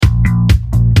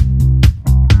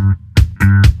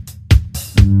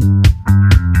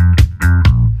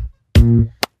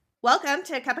Welcome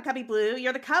to Cup of Cubby Blue.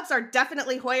 The Cubs are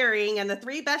definitely hoyering, and the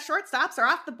three best shortstops are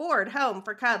off the board. Home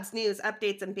for Cubs news,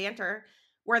 updates, and banter.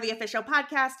 We're the official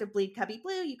podcast of Bleed Cubby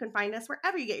Blue. You can find us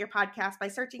wherever you get your podcast by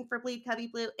searching for Bleed Cubby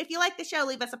Blue. If you like the show,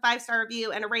 leave us a 5-star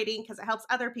review and a rating because it helps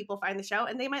other people find the show,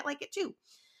 and they might like it too.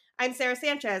 I'm Sarah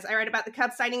Sanchez. I write about the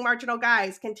Cubs signing marginal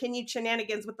guys, continued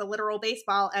shenanigans with the literal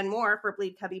baseball, and more for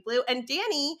Bleed Cubby Blue. And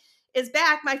Danny is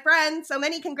back, my friend. So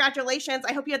many congratulations.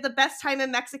 I hope you had the best time in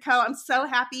Mexico. I'm so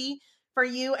happy for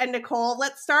you and Nicole.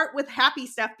 Let's start with happy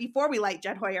stuff before we light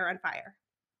Jed Hoyer on fire.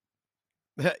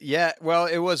 Yeah, well,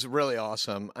 it was really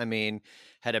awesome. I mean,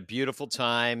 had a beautiful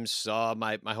time, saw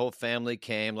my whole family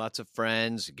came, lots of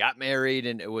friends, got married,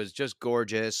 and it was just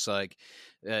gorgeous. Like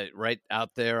right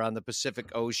out there on the Pacific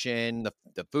Ocean,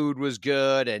 the food was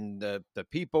good and the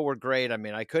people were great. I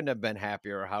mean, I couldn't have been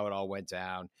happier how it all went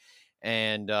down.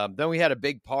 And then we had a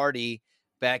big party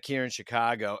back here in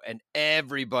Chicago, and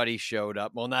everybody showed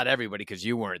up. Well, not everybody because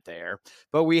you weren't there,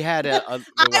 but we had I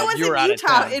was you were in out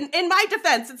Utah. of town. In my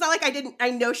defense, it's not like I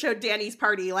no-showed Danny's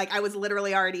party. Like I was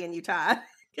literally already in Utah.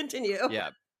 Continue. Yeah,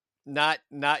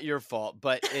 not your fault,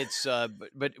 but it's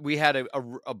but we had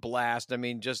a blast. I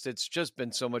mean, it's just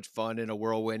been so much fun in a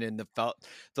whirlwind, and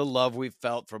the love we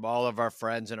felt from all of our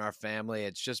friends and our family.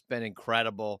 It's just been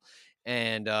incredible,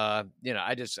 and I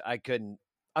couldn't.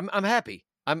 I'm happy.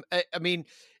 I mean,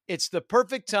 it's the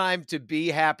perfect time to be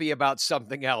happy about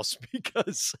something else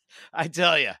because I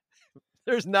tell you,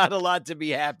 there's not a lot to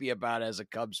be happy about as a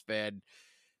Cubs fan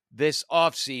this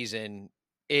offseason.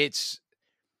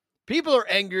 People are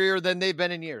angrier than they've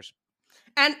been in years.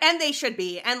 And they should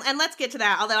be. And let's get to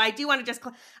that. Although I do want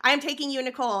to I am taking you and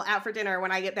Nicole out for dinner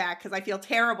when I get back because I feel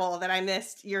terrible that I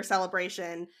missed your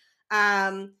celebration.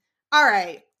 All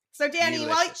right. So Danny,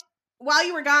 while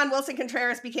you were gone, Wilson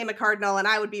Contreras became a Cardinal, and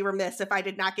I would be remiss if I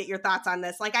did not get your thoughts on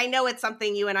this. Like, I know it's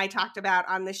something you and I talked about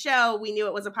on the show. We knew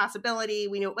it was a possibility.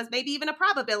 We knew it was maybe even a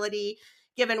probability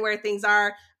given where things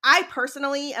are. I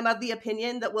personally am of the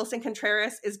opinion that Wilson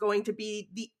Contreras is going to be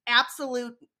the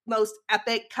absolute most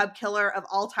epic Cub killer of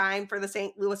all time for the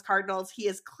St. Louis Cardinals. He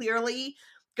is clearly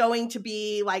going to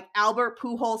be like Albert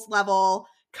Pujols level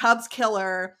Cubs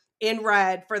killer in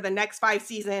red for the next 5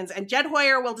 seasons. And Jed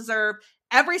Hoyer will deserve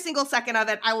every single second of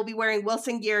it. I will be wearing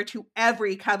Wilson gear to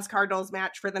every Cubs Cardinals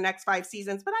match for the next 5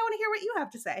 seasons. But I want to hear what you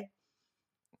have to say.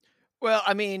 Well,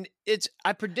 I mean,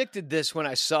 I predicted this when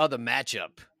I saw the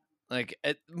matchup, like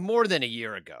more than a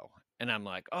year ago. And I'm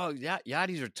like, oh, yeah,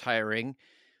 Yadi's retiring.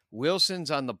 Wilson's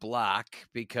on the block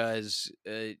because,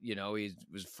 he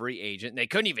was free agent. And they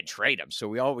couldn't even trade him.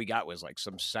 So all we got was like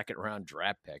some second-round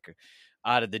draft pick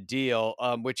out of the deal,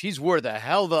 which he's worth a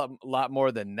hell of a lot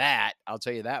more than that. I'll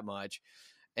tell you that much.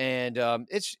 And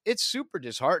it's super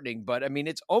disheartening. But, I mean,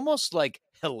 it's almost like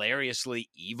hilariously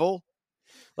evil.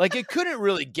 Like it couldn't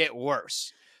really get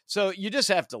worse. So you just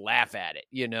have to laugh at it.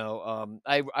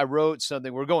 I wrote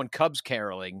something. We're going Cubs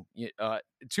caroling.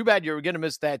 Too bad you're going to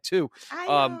miss that too.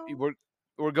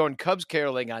 We're going Cubs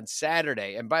caroling on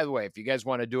Saturday. And by the way, if you guys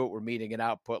want to do it, we're meeting at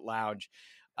Output Lounge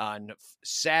on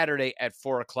Saturday at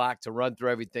 4:00 to run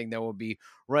through everything. Then we'll be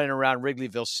running around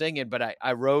Wrigleyville singing. But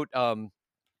I wrote,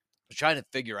 trying to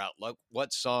figure out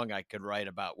what song I could write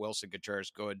about Wilson Contreras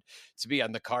going to be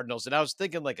on the Cardinals. And I was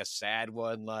thinking like a sad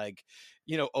one, like,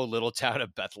 Oh Little Town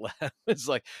of Bethlehem. It's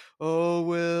like, oh,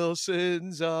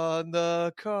 Wilson's on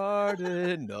the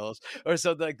Cardinals or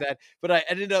something like that. But I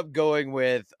ended up going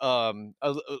with one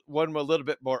a little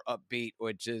bit more upbeat,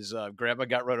 which is Grandma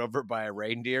Got Run Over by a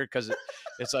Reindeer. Cause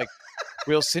it's like,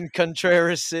 Wilson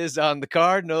Contreras is on the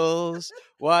Cardinals.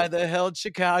 Why the hell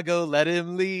Chicago let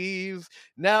him leave?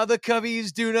 Now the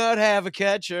Cubbies do not have a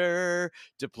catcher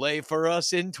to play for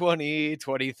us in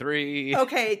 2023.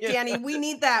 Okay, Danny, we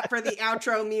need that for the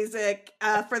outro music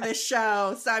for this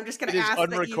show. So I'm just going to ask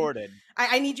unrecorded.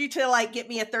 I need you to like get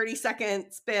me a 30-second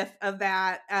spiff of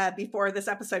that before this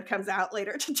episode comes out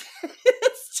later today.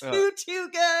 It's too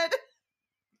good.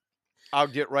 I'll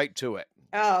get right to it.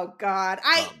 Oh God,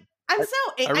 I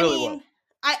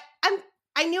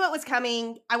knew it was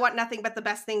coming. I want nothing but the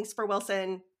best things for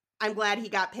Wilson. I'm glad he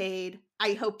got paid.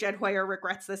 I hope Jed Hoyer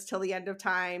regrets this till the end of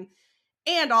time.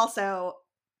 And also,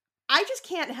 I just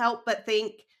can't help but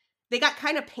think they got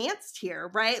kind of pantsed here,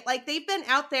 right? Like they've been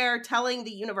out there telling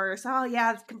the universe, oh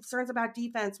yeah, concerns about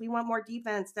defense. We want more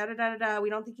defense. Da da da da. We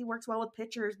don't think he works well with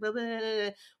pitchers. Blah, blah, blah, blah.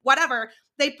 Whatever.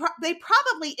 They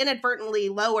probably inadvertently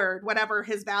lowered whatever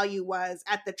his value was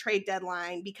at the trade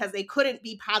deadline because they couldn't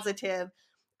be positive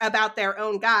about their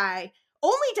own guy.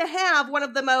 Only to have one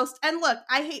of the most, and look,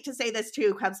 I hate to say this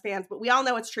too, Cubs fans, but we all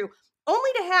know it's true.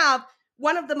 Only to have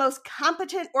one of the most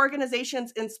competent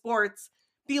organizations in sports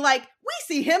be like, we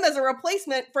see him as a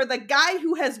replacement for the guy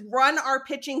who has run our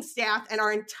pitching staff and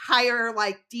our entire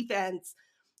like defense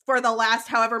for the last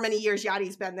however many years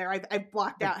Yadi's been there. I've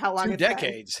blocked out how long 2 it's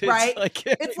decades. been, right?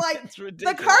 It's like it's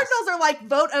ridiculous. The Cardinals are like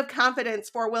vote of confidence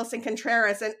for Wilson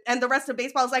Contreras, and the rest of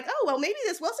baseball is like, oh, well, maybe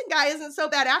this Wilson guy isn't so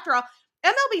bad after all.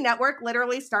 MLB Network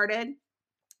literally started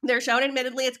their show, and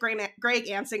admittedly it's Greg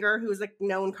Amsinger, who's a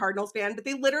known Cardinals fan, but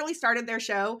they literally started their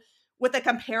show with a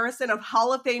comparison of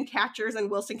Hall of Fame catchers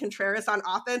and Wilson Contreras on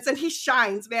offense, and he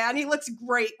shines, man. He looks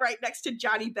great right next to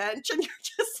Johnny Bench, and you're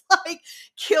just like,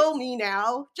 kill me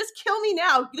now. Just kill me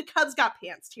now. The Cubs got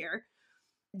pantsed here.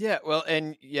 Yeah, well,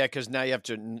 and yeah, because now you have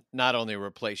to not only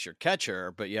replace your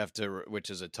catcher, but you have to, which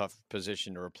is a tough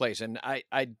position to replace. And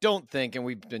I don't think, and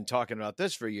we've been talking about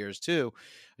this for years too,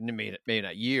 maybe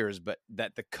not years, but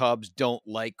that the Cubs don't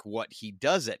like what he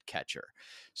does at catcher.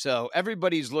 So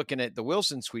everybody's looking at the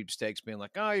Wilson sweepstakes being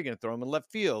like, oh, you're going to throw him in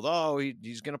left field. Oh,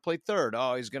 he's going to play third.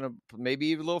 Oh, he's going to maybe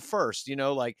even a little first,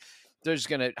 like they're just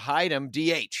going to hide him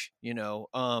DH,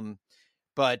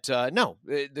 But no,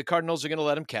 the Cardinals are going to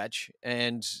let him catch,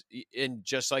 and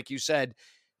just like you said,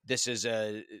 this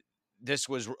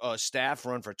was a staff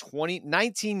run for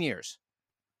 19 years.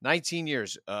 19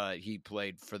 years he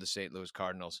played for the St. Louis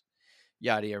Cardinals,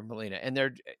 Yadier Molina,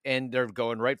 and they're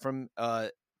going right from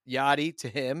Yadi to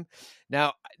him.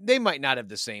 Now they might not have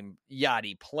the same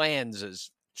Yadi plans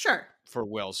as sure for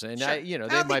Wilson. Sure. They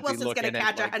might be Wilson's looking going to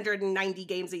catch at 190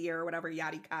 games a year or whatever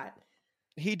Yadi caught.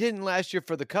 He didn't last year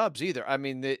for the Cubs either. I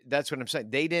mean, that's what I'm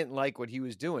saying. They didn't like what he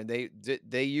was doing.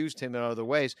 They used him in other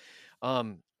ways.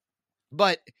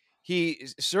 But he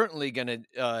is certainly going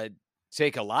to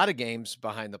take a lot of games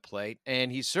behind the plate, and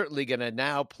he's certainly going to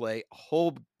now play a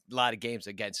whole lot of games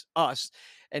against us.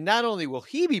 And not only will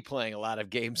he be playing a lot of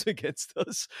games against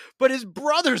us, but his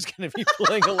brother's going to be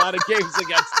playing a lot of games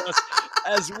against us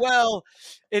as well.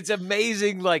 It's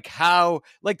amazing,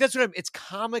 it's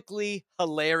comically,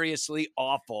 hilariously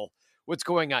awful what's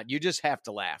going on. You just have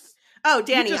to laugh. Oh,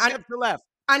 Danny, you just have to laugh.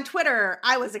 On Twitter,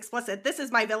 I was explicit. This is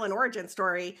my villain origin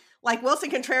story. Like Wilson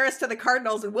Contreras to the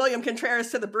Cardinals and William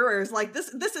Contreras to the Brewers. Like this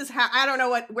is how, I don't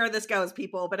know where this goes,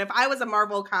 people. But if I was a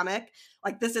Marvel comic,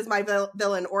 like this is my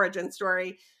villain origin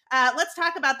story. Let's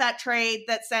talk about that trade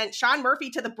that sent Sean Murphy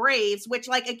to the Braves, which,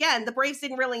 like, again, the Braves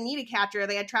didn't really need a catcher.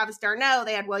 They had Travis d'Arnaud.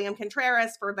 They had William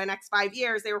Contreras for the next 5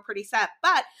 years. They were pretty set.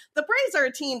 But the Braves are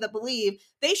a team that believe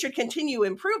they should continue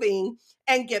improving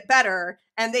and get better,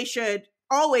 and they should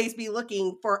always be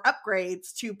looking for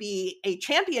upgrades to be a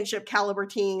championship caliber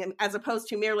team as opposed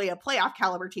to merely a playoff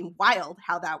caliber team. Wild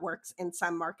how that works in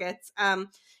some markets.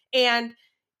 And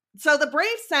so the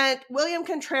Braves sent William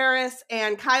Contreras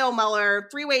and Kyle Muller,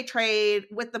 3-way trade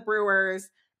with the Brewers,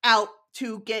 out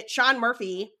to get Sean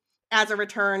Murphy as a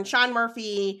return. Sean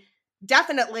Murphy,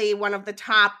 definitely one of the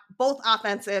top, both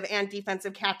offensive and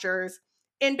defensive catchers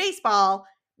in baseball.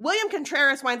 William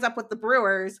Contreras winds up with the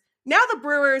Brewers. Now the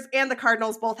Brewers and the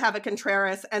Cardinals both have a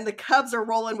Contreras, and the Cubs are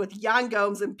rolling with Yan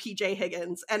Gomes and PJ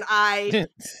Higgins. And I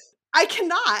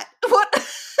cannot. What?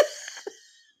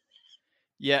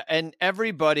 Yeah, and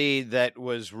everybody that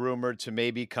was rumored to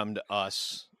maybe come to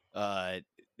us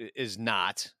is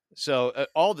not. So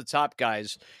all the top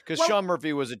guys, because Sean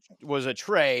Murphy was a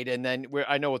trade, and then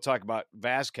I know we'll talk about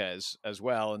Vasquez as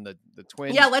well, and the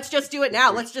Twins. Yeah, let's just do it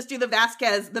now. Let's just do the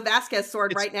Vasquez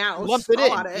sword right now. Lump it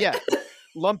in. Yeah,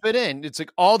 lump it in. It's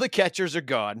like all the catchers are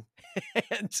gone,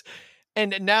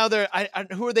 and now they're.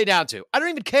 Who are they down to? I don't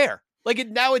even care. Like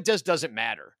now, it just doesn't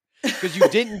matter because you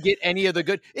didn't get any of the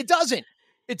good. It doesn't.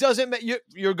 It doesn't matter.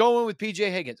 You're going with PJ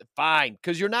Higgins. Fine.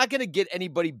 Because you're not going to get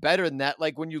anybody better than that.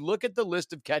 Like when you look at the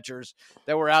list of catchers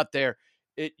that were out there,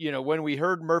 when we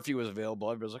heard Murphy was available,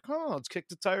 everybody was like, oh, let's kick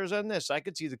the tires on this. I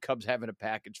could see the Cubs having a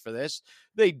package for this.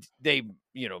 They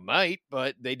might,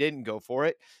 but they didn't go for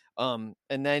it. And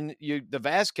then the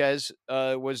Vasquez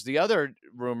was the other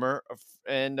rumor.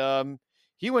 And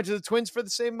he went to the Twins for the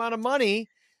same amount of money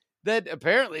that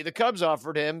apparently the Cubs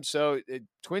offered him. So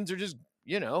Twins are just,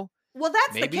 Well,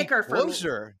 that's the kicker for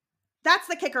closer. Me. That's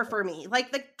the kicker for me.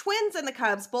 Like the Twins and the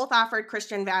Cubs both offered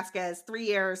Christian Vasquez 3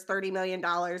 years, $30 million.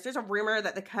 There's a rumor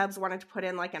that the Cubs wanted to put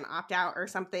in like an opt-out or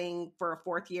something for a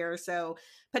 4th year. So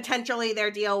potentially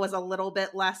their deal was a little bit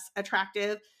less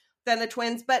attractive than the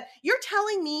Twins. But you're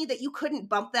telling me that you couldn't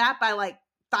bump that by like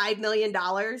 $5 million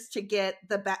to get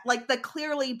the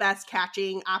clearly best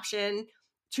catching option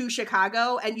to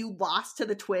Chicago, and you lost to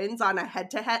the Twins on a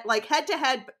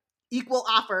head-to-head equal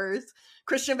offers.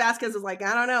 Christian Vasquez is like,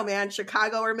 I don't know, man,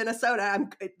 Chicago or Minnesota.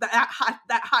 That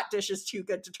hot dish is too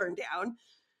good to turn down.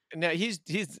 No, he's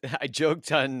I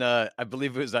joked on, I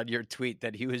believe it was on your tweet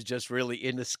that he was just really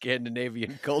into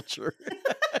Scandinavian culture.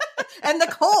 And the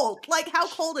cold, like, how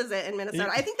cold is it in He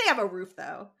Minnesota? I think they have a roof,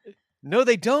 though. No,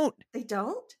 they don't. They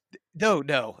don't? No,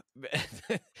 no.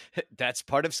 That's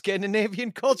part of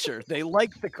Scandinavian culture. They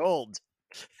like the cold.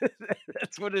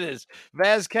 That's what it is.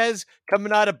 Vasquez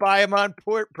coming out of Bayamon,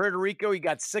 Puerto Rico, he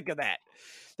got sick of that.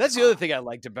 That's the other thing I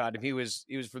liked about him. He was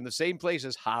from the same place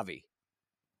as Javi.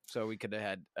 So we could have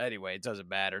had anyway, it doesn't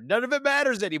matter. None of it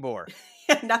matters anymore.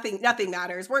 Nothing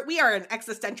matters. We are an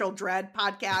existential dread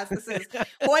podcast. This is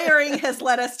Hoyering has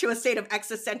led us to a state of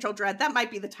existential dread. That might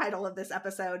be the title of this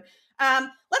episode.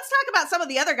 Let's talk about some of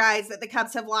the other guys that the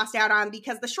Cubs have lost out on,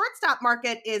 because the shortstop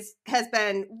market has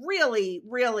been really,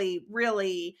 really,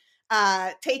 really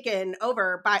taken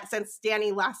over since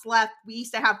Danny last left. We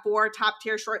used to have 4 top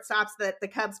tier shortstops that the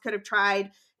Cubs could have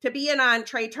tried to be in on: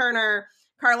 Trey Turner,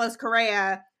 Carlos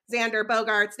Correa, Xander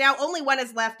Bogaerts. Now only one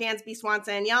is left, Dansby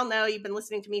Swanson. Y'all know, you've been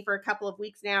listening to me for a couple of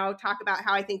weeks now talk about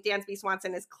how I think Dansby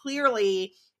Swanson is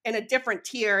clearly in a different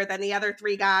tier than the other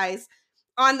 3 guys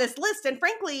on this list. And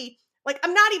frankly, like,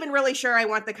 I'm not even really sure I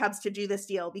want the Cubs to do this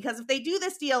deal, because if they do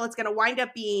this deal, it's going to wind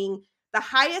up being the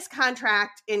highest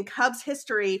contract in Cubs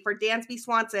history for Dansby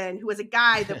Swanson, who is a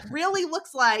guy that really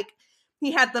looks like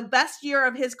he had the best year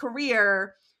of his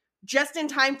career just in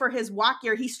time for his walk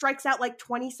year. He strikes out like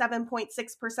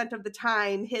 27.6% of the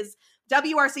time. His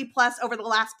WRC plus over the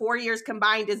last 4 years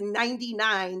combined is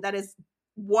 99. That is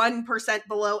 1%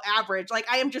 below average. Like,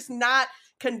 I am just not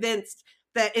convinced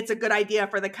that it's a good idea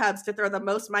for the Cubs to throw the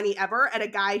most money ever at a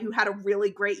guy who had a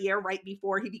really great year right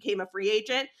before he became a free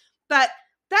agent. But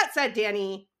that said,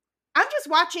 Danny, I'm just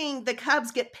watching the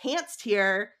Cubs get pantsed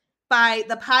here by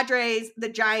the Padres, the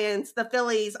Giants, the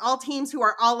Phillies, all teams who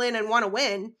are all in and want to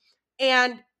win.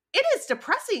 And it is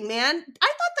depressing, man.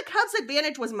 I thought the Cubs'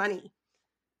 advantage was money.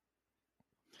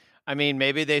 I mean,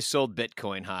 maybe they sold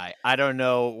Bitcoin high. I don't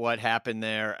know what happened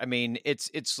there. I mean,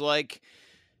 it's like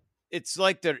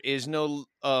there is no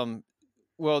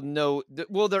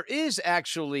there is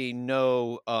actually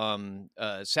no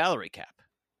salary cap.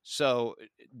 So,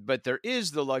 but there is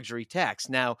the luxury tax.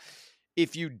 Now,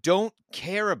 if you don't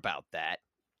care about that,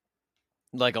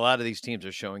 like a lot of these teams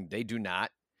are showing, they do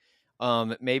not.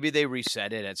 Maybe they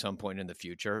reset it at some point in the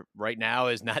future. Right now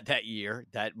is not that year.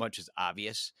 That much is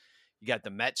obvious. You got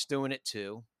the Mets doing it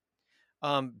too.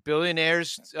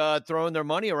 Billionaires throwing their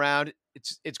money around.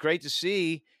 It's great to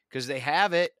see, because they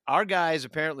have it. Our guys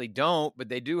apparently don't, but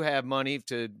they do have money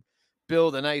to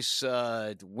build a nice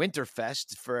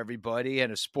Winterfest for everybody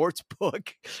and a sports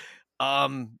book.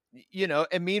 And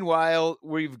meanwhile,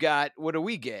 we've got, what do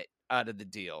we get out of the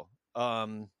deal?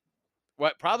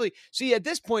 What probably, see, at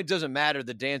this point, it doesn't matter,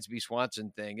 the Dansby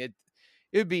Swanson thing. It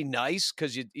would be nice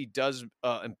because he does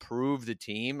improve the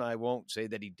team. I won't say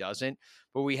that he doesn't,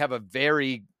 but we have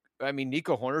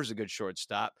Nico Hoerner's a good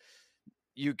shortstop.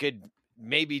 You could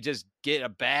maybe just get a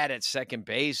bat at second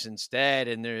base instead,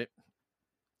 and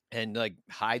like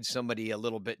hide somebody a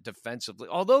little bit defensively.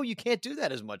 Although you can't do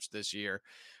that as much this year,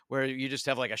 where you just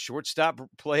have like a shortstop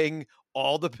playing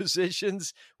all the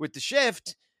positions with the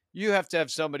shift. You have to have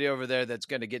somebody over there that's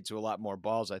going to get to a lot more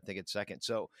balls, I think, at second.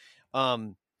 So,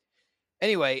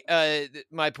 anyway,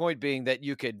 my point being that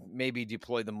you could maybe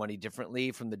deploy the money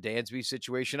differently from the Dansby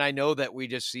situation. I know that we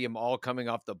just see him all coming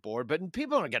off the board, but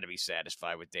people aren't going to be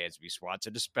satisfied with Dansby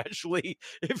Swanson, especially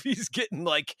if he's getting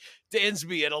like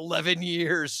Dansby at 11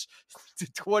 years to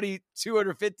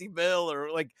 250 mil or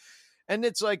like. And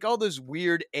it's like all this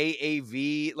weird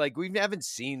AAV, like we haven't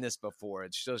seen this before.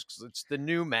 It's the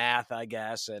new math, I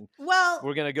guess. And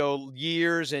we're going to go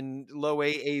years and low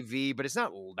AAV, but it's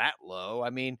not that low. I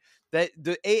mean, that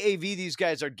the AAV these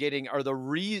guys are getting are the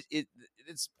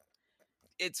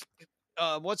it's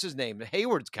what's his name?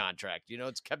 Hayward's contract.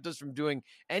 It's kept us from doing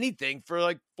anything for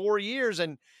like 4 years.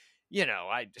 And,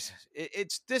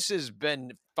 this has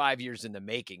been 5 years in the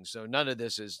making. So none of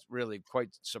this is really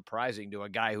quite surprising to a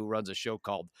guy who runs a show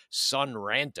called Sun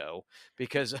Ranto,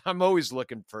 because I'm always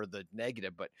looking for the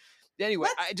negative. But anyway,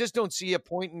 I just don't see a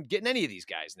point in getting any of these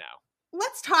guys now.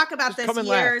 Let's talk about this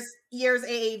year's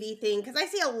AAV thing, because I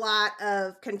see a lot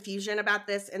of confusion about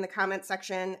this in the comment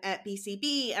section at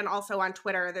BCB and also on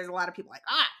Twitter. There's a lot of people like,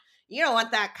 you don't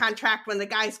want that contract when the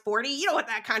guy's 40. You don't want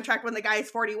that contract when the guy's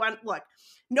 41. Look,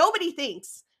 nobody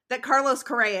thinks that Carlos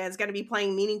Correa is going to be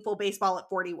playing meaningful baseball at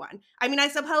 41. I mean, I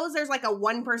suppose there's like a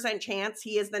 1% chance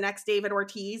he is the next David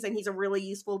Ortiz and he's a really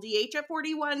useful DH at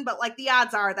 41, but like the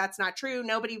odds are that's not true.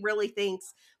 Nobody really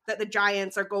thinks that the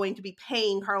Giants are going to be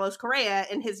paying Carlos Correa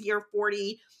in his year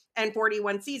 40 and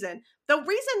 41 season. The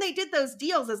reason they did those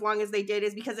deals as long as they did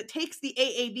is because it takes the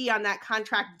AAV on that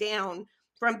contract down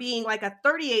from being like a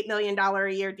 $38 million a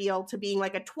year deal to being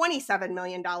like a $27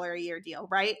 million a year deal,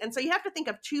 right? And so you have to think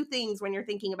of two things when you're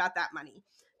thinking about that money.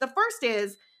 The first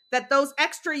is that those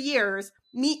extra years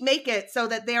make it so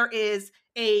that there is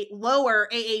a lower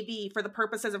AAV for the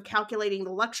purposes of calculating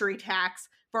the luxury tax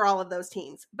for all of those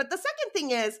teams. But the second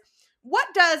thing is, what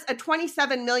does a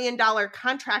 $27 million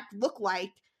contract look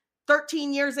like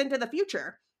 13 years into the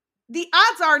future? The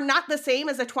odds are not the same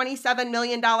as a $27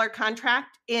 million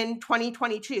contract in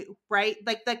 2022, right?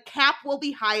 Like the cap will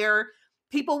be higher.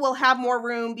 People will have more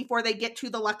room before they get to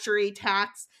the luxury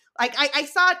tax. Like I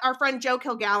saw our friend Joe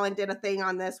Kilgallen did a thing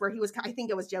on this where he was, I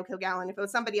think it was Joe Kilgallen. If it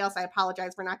was somebody else, I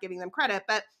apologize for not giving them credit.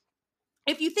 But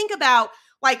if you think about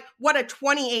like what a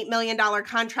 $28 million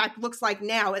contract looks like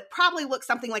now, it probably looks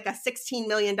something like a $16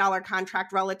 million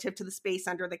contract relative to the space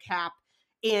under the cap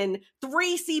in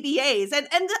 3 CBAs. And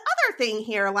the other thing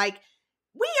here, like,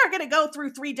 we are going to go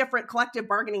through 3 different collective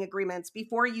bargaining agreements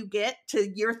before you get to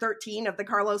year 13 of the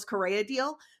Carlos Correa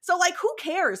deal. So like, who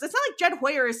cares? It's not like Jed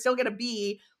Hoyer is still going to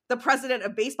be the president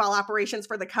of baseball operations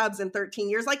for the Cubs in 13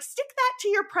 years. Like, stick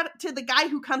that to the guy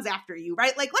who comes after you,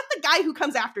 right? Like, let the guy who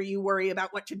comes after you worry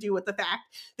about what to do with the fact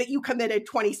that you committed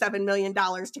 $27 million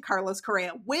to Carlos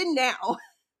Correa. Win now.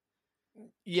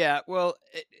 Yeah, well,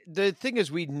 the thing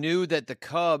is, we knew that the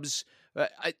Cubs.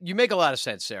 You make a lot of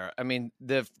sense, Sarah. I mean,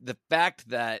 the fact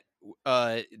that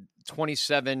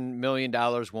 $27 million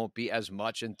won't be as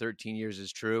much in 13 years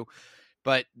is true.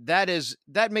 But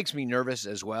that makes me nervous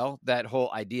as well, that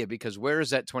whole idea, because where does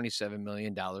that $27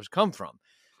 million come from?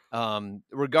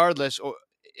 Regardless,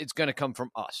 it's going to come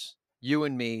from us, you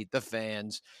and me, the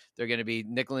fans. They're going to be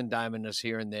nickel and diming us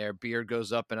here and there. Beer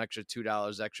goes up an extra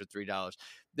 $2, extra $3.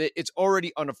 It's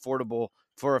already unaffordable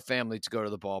for a family to go to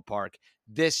the ballpark.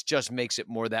 This just makes it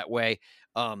more that way.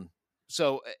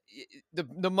 So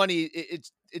the money,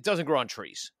 it doesn't grow on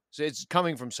trees. So it's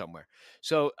coming from somewhere.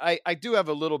 So I do have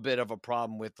a little bit of a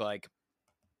problem with, like,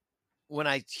 when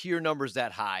I hear numbers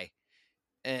that high,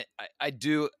 and I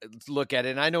do look at it,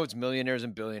 and I know it's millionaires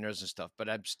and billionaires and stuff, but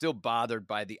I'm still bothered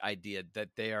by the idea that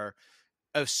they are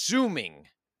assuming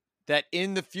that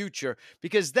in the future,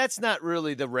 because that's not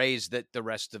really the raise that the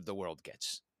rest of the world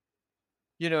gets.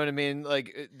 You know what I mean?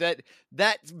 Like that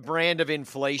brand of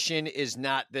inflation is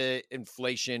not the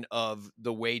inflation of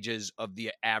the wages of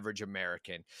the average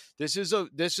American. This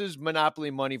is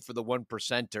monopoly money for the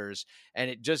 1%ers,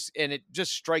 and it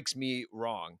just strikes me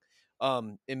wrong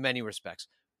in many respects.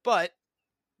 But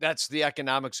that's the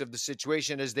economics of the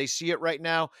situation as they see it right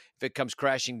now. If it comes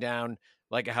crashing down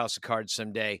like a house of cards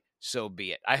someday, so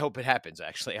be it. I hope it happens,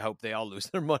 actually. I hope they all lose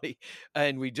their money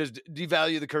and we just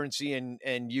devalue the currency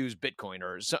and use Bitcoin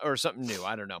or something new.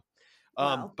 I don't know.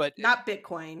 Well, but not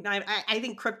Bitcoin. I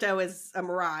think crypto is a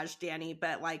mirage, Danny,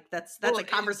 but like that's a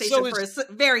conversation for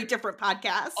a very different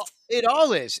podcast. It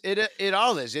all is. It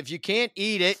all is. If you can't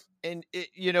eat it, and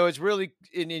it's really,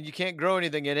 and you can't grow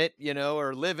anything in it,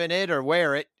 or live in it or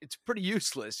wear it, it's pretty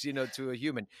useless, to a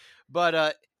human.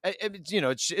 But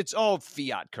it's all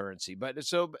fiat currency. But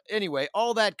so anyway,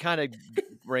 all that kind of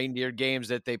reindeer games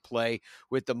that they play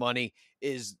with the money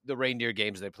is the reindeer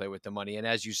games they play with the money. And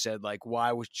as you said, like,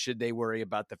 why should they worry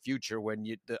about the future when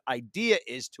the idea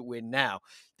is to win now?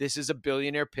 This is a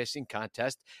billionaire pissing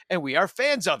contest, and we are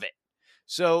fans of it.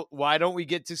 So why don't we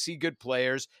get to see good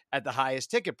players at the highest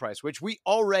ticket price, which we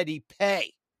already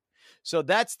pay? So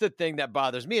that's the thing that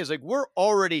bothers me, is like,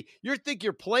 you think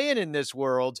you're playing in this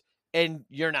world and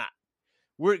you're not.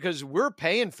 Because we're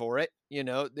paying for it.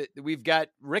 We've got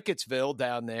Rickettsville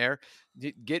down there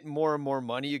getting more and more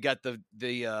money. You got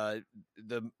the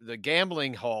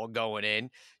gambling hall going in.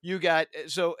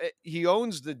 So he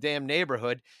owns the damn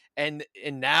neighborhood. And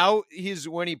now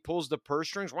when he pulls the purse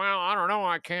strings, well, I don't know,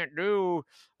 I can't do,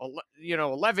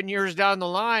 11 years down the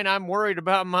line, I'm worried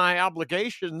about my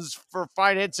obligations for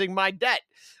financing my debt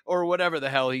or whatever the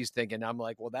hell he's thinking. I'm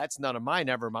like, well, that's none of mine.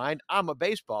 Never mind. I'm a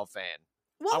baseball fan.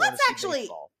 Well,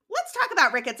 let's talk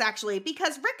about Ricketts, actually,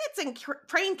 because Ricketts and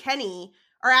Crane Kenny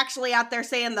are actually out there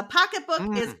saying the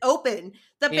pocketbook is open.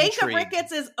 The Bank of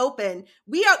Ricketts is open.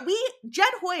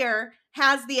 Jed Hoyer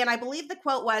has and I believe the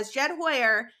quote was, Jed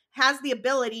Hoyer has the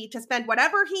ability to spend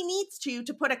whatever he needs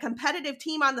to put a competitive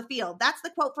team on the field. That's the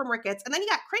quote from Ricketts. And then you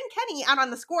got Crane Kenny out on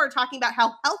the score talking about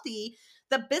how healthy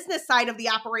the business side of the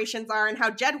operations are and how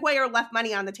Jed Hoyer left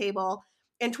money on the table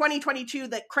in 2022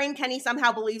 that Crane Kenny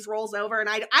somehow believes rolls over. And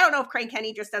I don't know if Crane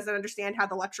Kenny just doesn't understand how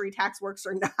the luxury tax works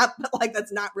or not, but like,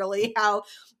 that's not really how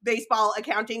baseball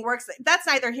accounting works. That's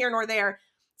neither here nor there.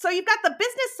 So you've got the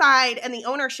business side and the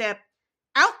ownership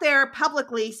out there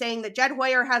publicly saying that Jed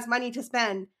Hoyer has money to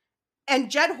spend,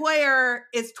 and Jed Hoyer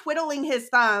is twiddling his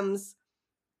thumbs,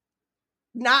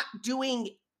 not doing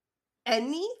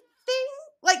anything.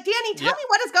 Like, Danny, tell Yeah, me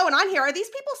what is going on here. Are these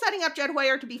people setting up Jed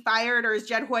Hoyer to be fired, or is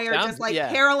Jed Hoyer just sounds like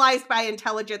yeah. paralyzed by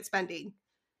intelligent spending?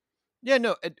 Yeah,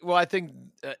 no. Well, I think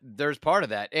there's part of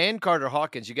that, and Carter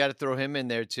Hawkins. You got to throw him in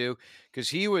there too, because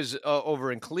he was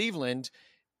over in Cleveland,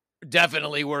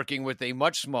 definitely working with a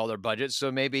much smaller budget.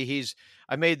 So maybe he's.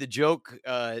 I made the joke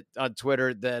on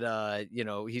Twitter that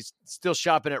he's still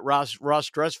shopping at Ross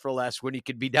Dress for Less when he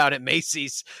could be down at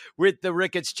Macy's with the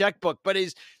Ricketts checkbook, but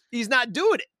he's not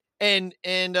doing it. And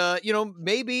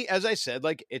maybe, as I said,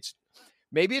 like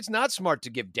maybe it's not smart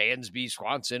to give Dansby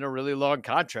Swanson a really long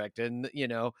contract, and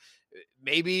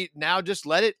maybe now just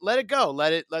let it go,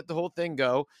 let the whole thing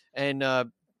go, and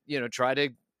try to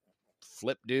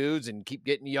flip dudes and keep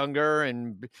getting younger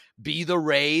and be the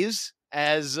Rays,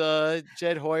 as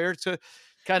Jed Hoyer to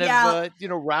kind Yeah. of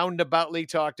roundaboutly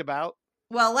talked about.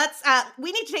 Well,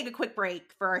 we need to take a quick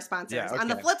break for our sponsors. Yeah, On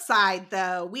the okay. flip side,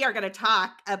 though, we are going to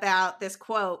talk about this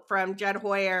quote from Jed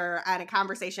Hoyer at a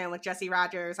conversation with Jesse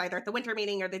Rogers, either at the winter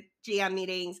meeting or the GM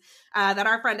meetings, that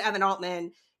our friend Evan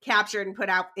Altman captured and put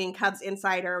out in Cubs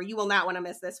Insider. You will not want to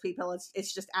miss this, people.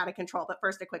 It's just out of control. But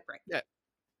first, a quick break. Yeah.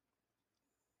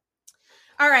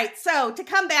 All right, so to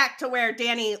come back to where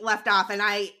Danny left off, and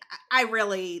I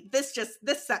really, this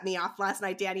set me off last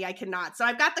night, Danny. I cannot. So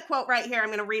I've got the quote right here. I'm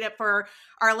going to read it for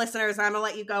our listeners, and I'm going to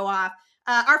let you go off.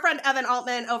 Our friend Evan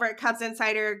Altman over at Cubs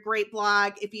Insider, great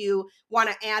blog. If you want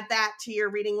to add that to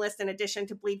your reading list in addition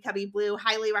to Bleed Cubby Blue,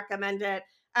 highly recommend it.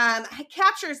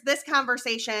 Captures this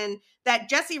conversation that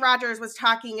Jesse Rogers was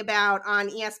talking about on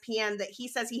ESPN that he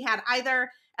says he had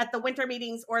either at the winter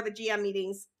meetings or the GM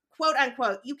meetings. Quote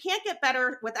unquote, you can't get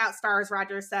better without stars,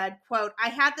 Rogers said. Quote, I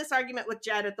had this argument with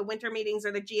Jed at the winter meetings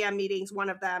or the GM meetings, one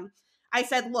of them. I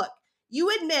said, look, you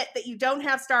admit that you don't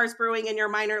have stars brewing in your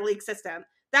minor league system.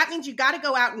 That means you got to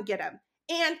go out and get them.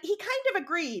 And he kind of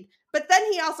agreed. But then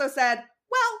he also said,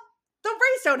 well, the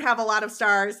Rays don't have a lot of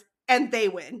stars and they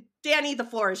win. Danny, the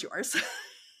floor is yours.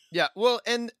 Yeah. Well,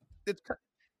 and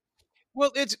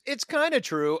it's kind of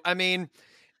true. I mean,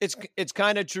 it's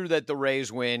kind of true that the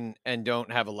Rays win and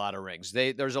don't have a lot of rings.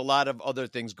 There's a lot of other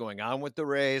things going on with the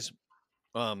Rays.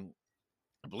 I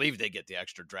believe they get the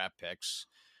extra draft picks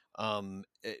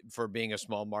for being a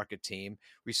small market team.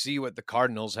 We see what the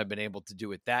Cardinals have been able to do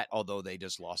with that, although they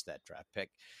just lost that draft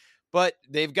pick. But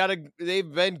they've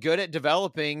been good at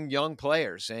developing young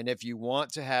players, and if you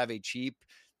want to have a cheap,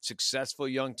 successful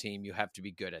young team, you have to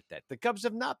be good at that. The Cubs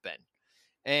have not been.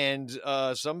 And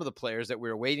some of the players that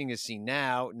we're waiting to see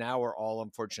now are all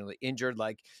unfortunately injured.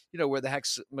 Like, where the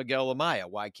heck's Miguel Amaya?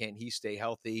 Why can't he stay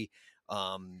healthy?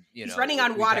 He's running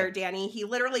on water, Danny. He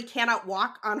literally cannot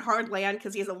walk on hard land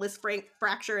because he has a list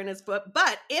fracture in his foot.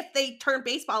 But if they turn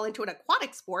baseball into an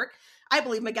aquatic sport, I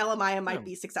believe Miguel Amaya might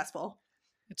be successful.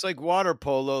 It's like water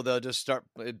polo. They'll just start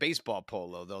baseball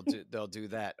polo. They'll do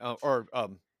that or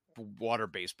water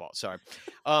baseball. Sorry,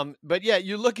 but yeah,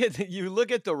 you look at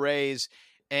the Rays.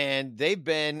 And they've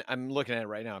been, I'm looking at it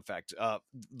right now, in fact,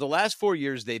 the last 4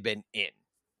 years they've been in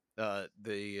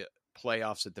the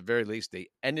playoffs at the very least. They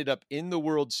ended up in the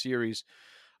World Series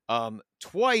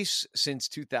twice since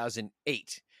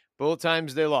 2008. Both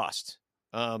times they lost,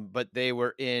 but they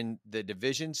were in the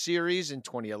division series in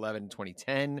 2011,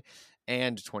 2010,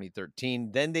 and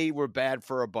 2013. Then they were bad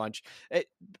for a bunch.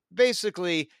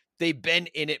 Basically, they've been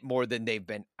in it more than they've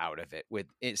been out of it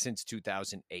since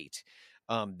 2008.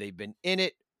 They've been in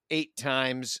it 8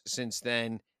 times since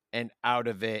then and out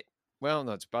of it. Well,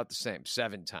 no, it's about the same,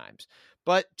 7 times.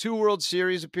 But 2 World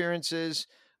Series appearances,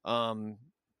 a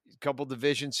couple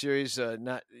division series,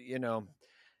 not,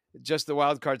 just the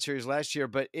wild card series last year.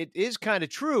 But it is kind of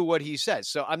true what he says.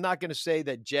 So I'm not going to say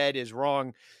that Jed is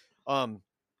wrong.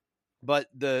 But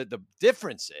the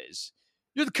difference is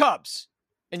you're the Cubs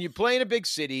and you play in a big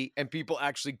city and people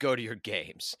actually go to your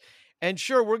games. And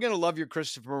sure, we're going to love your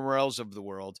Christopher Morels of the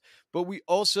world, but we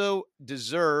also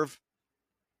deserve,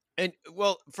 and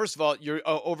well, first of all, you're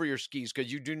over your skis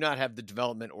because you do not have the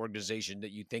development organization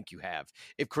that you think you have.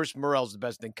 If Chris Morel's the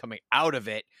best thing coming out of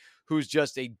it, who's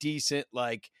just a decent,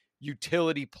 like,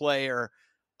 utility player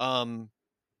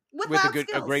with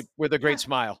a great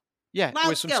smile. Yeah, loud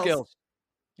with some skills.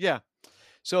 Yeah.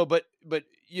 So, but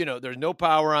there's no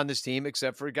power on this team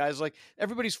except for guys like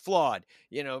everybody's flawed.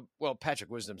 Well,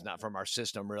 Patrick Wisdom's not from our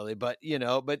system really, but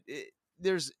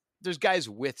there's guys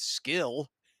with skill,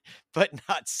 but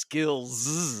not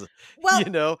skills.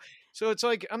 Well, so it's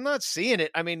like I'm not seeing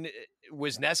it. I mean,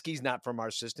 Wisniewski's not from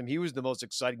our system. He was the most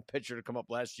exciting pitcher to come up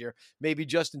last year. Maybe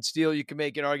Justin Steele, you can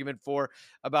make an argument for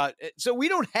about it. So we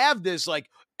don't have this like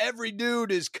every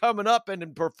dude is coming up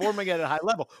and performing at a high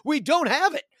level. We don't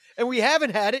have it, and we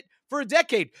haven't had it for a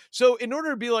decade. So in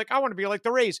order to be like, I want to be like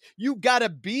the Rays, you got to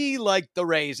be like the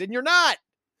Rays, and you're not.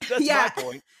 That's my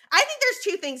point. I think there's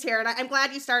two things here, and I'm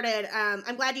glad you started.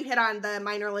 I'm glad you hit on the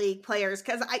minor league players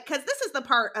because this is the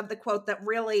part of the quote that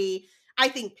really, I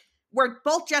think, where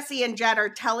both Jesse and Jed are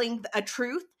telling a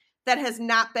truth that has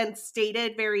not been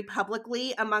stated very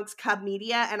publicly amongst Cub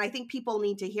media, and I think people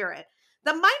need to hear it.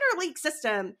 The minor league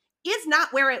system is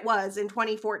not where it was in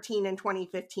 2014 and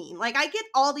 2015. Like, I get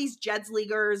all these Jeds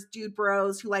leaguers, dude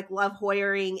bros who like love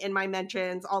Hoyering in my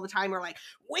mentions all the time are like,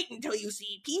 wait until you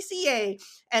see PCA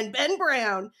and Ben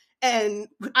Brown and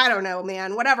I don't know,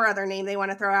 man, whatever other name they want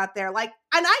to throw out there. Like,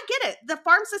 and I get it. The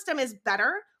farm system is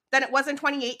better than it was in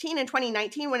 2018 and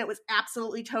 2019 when it was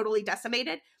absolutely totally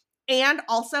decimated. And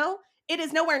also, it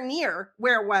is nowhere near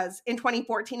where it was in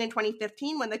 2014 and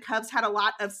 2015 when the Cubs had a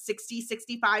lot of 60,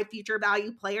 65 future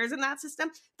value players in that system.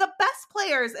 The best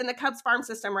players in the Cubs farm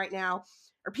system right now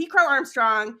are Pete Crow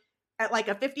Armstrong at like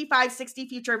a 55, 60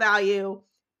 future value,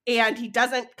 and he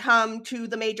doesn't come to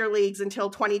the major leagues until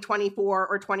 2024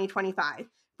 or 2025.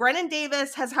 Brennan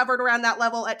Davis has hovered around that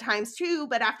level at times too,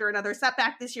 but after another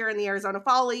setback this year in the Arizona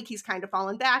Fall League, he's kind of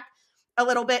fallen back a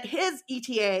little bit. His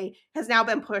ETA has now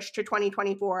been pushed to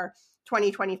 2024,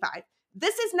 2025.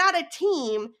 This is not a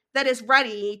team that is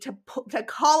ready to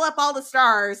call up all the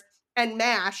stars and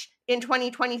mash in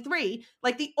 2023.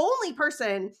 Like, the only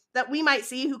person that we might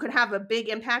see who could have a big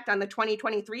impact on the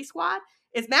 2023 squad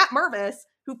is Matt Mervis,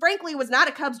 who frankly was not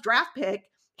a Cubs draft pick.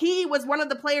 He was one of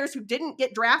the players who didn't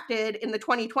get drafted in the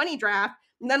 2020 draft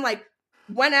and then like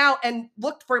went out and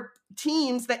looked for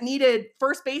teams that needed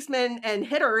first basemen and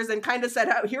hitters and kind of said,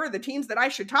 oh, here are the teams that I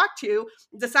should talk to,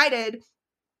 decided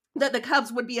that the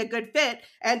Cubs would be a good fit.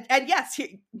 And yes,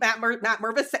 Matt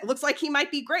Mervis looks like he might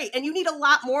be great. And you need a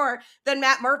lot more than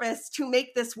Matt Mervis to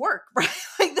make this work, right?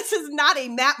 Like, this is not a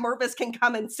Matt Mervis can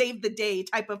come and save the day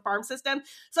type of farm system.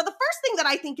 So the first thing that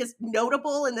I think is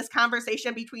notable in this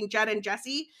conversation between Jed and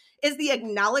Jesse is the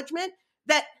acknowledgement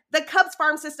that the Cubs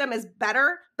farm system is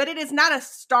better, but it is not a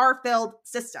star-filled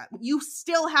system. You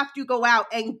still have to go out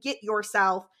and get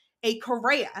yourself a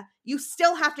Correa. You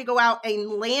still have to go out and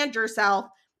land yourself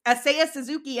a Seiya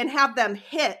Suzuki and have them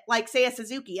hit like Seiya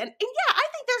Suzuki. And yeah, I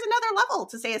think there's another level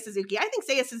to Seiya Suzuki. I think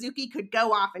Seiya Suzuki could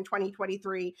go off in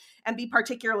 2023 and be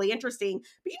particularly interesting.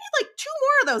 But you need like two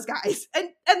more of those guys. And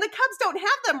the Cubs don't have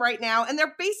them right now, and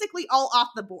they're basically all off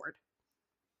the board.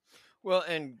 Well,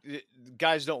 and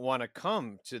guys don't want to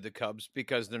come to the Cubs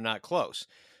because they're not close.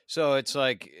 So it's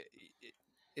like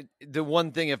the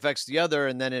one thing affects the other,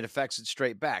 and then it affects it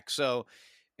straight back. So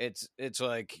it's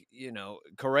like, you know,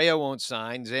 Correa won't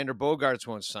sign, Xander Bogaerts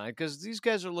won't sign because these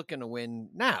guys are looking to win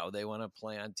now. They want to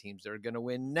play on teams that are going to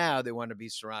win now. They want to be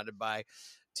surrounded by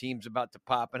teams about to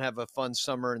pop and have a fun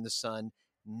summer in the sun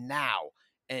now.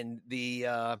 And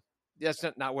that's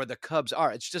not where the Cubs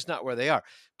are. It's just not where they are.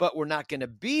 But we're not going to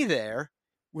be there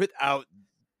without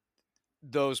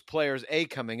those players,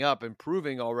 coming up and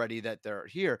proving already that they're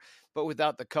here, but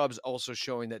without the Cubs also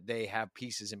showing that they have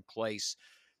pieces in place.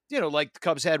 You know, like the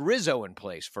Cubs had Rizzo in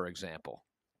place, for example,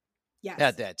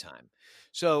 at that time.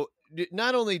 So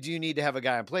not only do you need to have a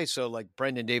guy in place, so like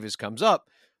Brendan Davis comes up,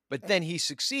 but then he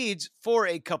succeeds for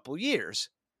a couple years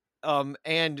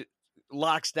and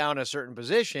locks down a certain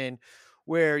position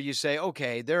where you say,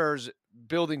 okay, there's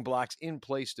building blocks in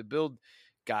place to build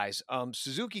guys.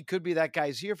 Suzuki could be that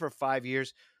guy's here for 5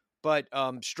 years, but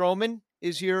Stroman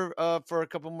is here for a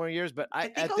couple more years. But I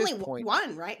think at only this point,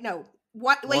 one, right? No.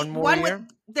 What? Wait, one more year?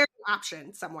 There's an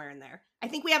option somewhere in there. I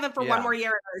think we have it for one more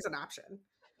year. There's an option.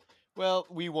 Well,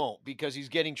 we won't because he's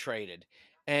getting traded,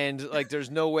 and like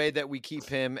there's no way that we keep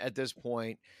him at this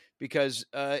point because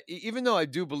even though I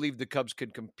do believe the Cubs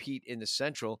could compete in the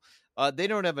Central, they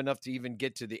don't have enough to even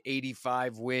get to the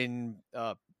 85 win,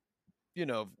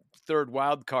 third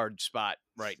wild card spot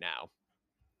right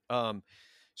now.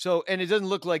 So, and it doesn't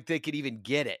look like they could even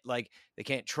get it. Like they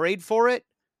can't trade for it.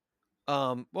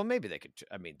 Well, maybe they could.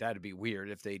 I mean, that'd be weird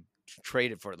if they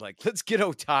traded for it. Like, let's get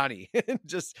Ohtani and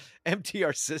just empty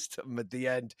our system at the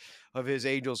end of his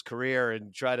Angels career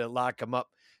and try to lock him up.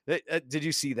 Did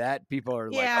you see that? People are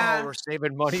like, oh, we're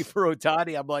saving money for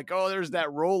Ohtani. I'm like, oh, there's that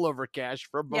rollover cash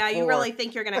from before. Yeah, you really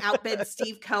think you're going to outbid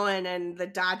Steve Cohen and the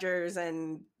Dodgers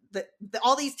and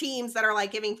all these teams that are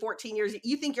like giving 14 years.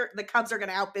 You think the Cubs are going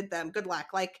to outbid them. Good luck.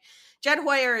 Like Jed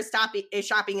Hoyer is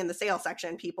shopping in the sale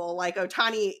section, people. Like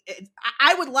Ohtani,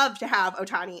 I would love to have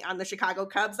Ohtani on the Chicago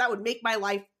Cubs. That would make my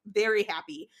life very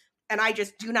happy. And I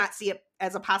just do not see it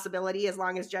as a possibility as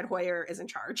long as Jed Hoyer is in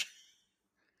charge.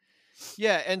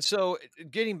 Yeah, and so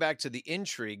getting back to the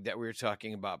intrigue that we were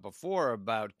talking about before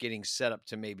about getting set up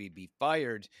to maybe be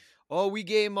fired. Oh, we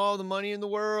gave him all the money in the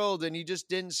world and he just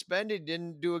didn't spend it,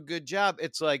 didn't do a good job.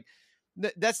 It's like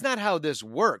that's not how this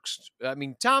works. I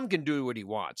mean, Tom can do what he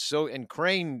wants. So, and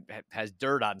Crane has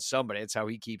dirt on somebody. That's how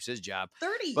he keeps his job.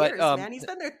 30 years, man. He's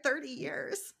been there 30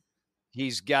 years.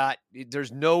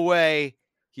 There's no way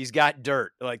he's got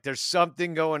dirt. Like there's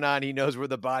something going on. He knows where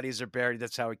the bodies are buried.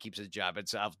 That's how he keeps his job.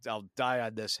 I'll die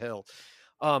on this hill.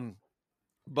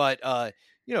 But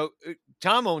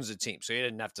Tom owns the team, so he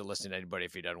didn't have to listen to anybody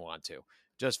if he doesn't want to.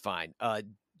 Just fine.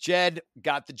 Jed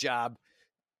got the job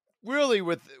really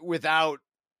without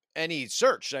any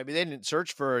search. I mean, they didn't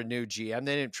search for a new GM.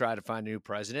 They didn't try to find a new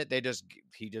president.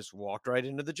 He just walked right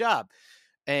into the job.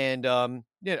 And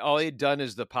all he had done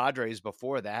is the Padres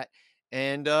before that.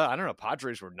 And I don't know,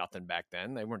 Padres were nothing back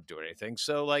then. They weren't doing anything.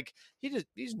 So like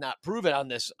he's not proven on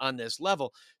this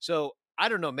level. So I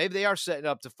don't know. Maybe they are setting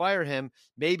up to fire him.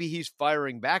 Maybe he's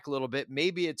firing back a little bit.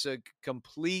 Maybe it's a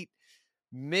complete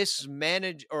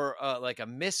mismanage or like a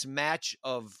mismatch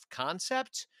of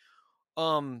concept.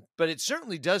 But it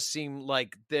certainly does seem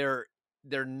like they're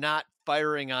not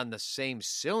firing on the same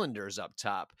cylinders up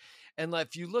top. And like,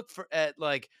 if you look at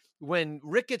like when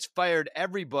Ricketts fired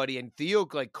everybody and Theo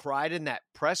like cried in that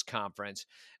press conference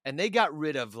and they got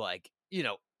rid of like,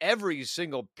 every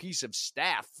single piece of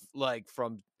staff, like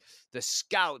from the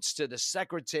scouts to the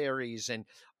secretaries and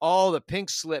all the pink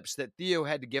slips that Theo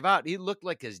had to give out. He looked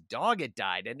like his dog had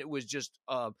died. And it was just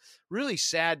really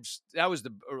sad. That was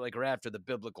after the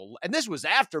biblical, and this was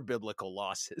after biblical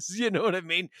losses, you know what I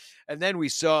mean? And then we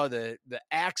saw the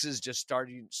axes just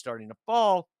starting to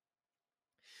fall.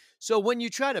 So when you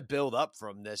try to build up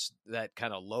from that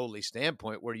kind of lowly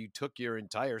standpoint where you took your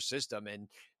entire system and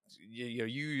you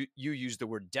used the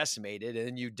word decimated,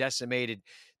 and you decimated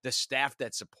the staff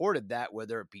that supported that,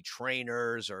 whether it be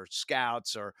trainers or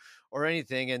scouts or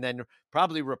anything, and then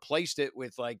probably replaced it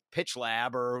with like Pitch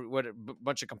Lab or what a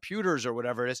bunch of computers or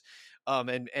whatever it is,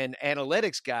 and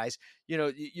analytics guys.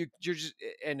 You're just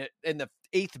and the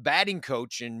 8th batting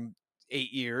coach in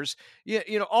 8 years.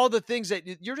 All the things that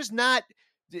you're just not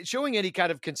showing any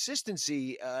kind of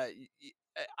consistency.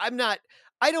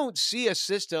 I don't see a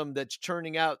system that's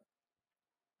churning out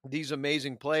these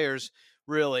amazing players,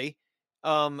 really.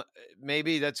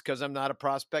 Maybe that's because I'm not a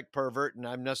prospect pervert and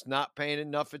I'm just not paying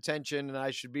enough attention, and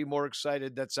I should be more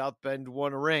excited that South Bend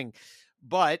won a ring.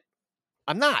 But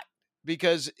I'm not,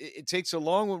 because it takes a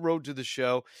long road to the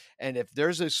show. And if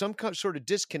there's some sort of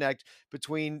disconnect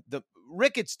between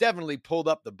Ricketts definitely pulled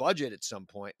up the budget at some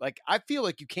point. Like, I feel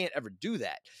like you can't ever do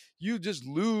that. You just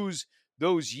lose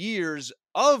those years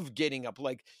of getting up.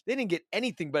 Like, they didn't get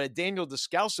anything but a Daniel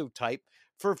Descalso type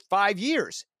for 5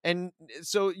 years. And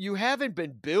so you haven't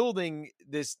been building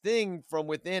this thing from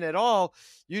within at all.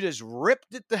 You just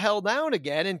ripped it the hell down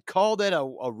again and called it a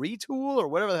retool or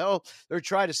whatever the hell they're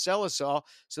trying to sell us all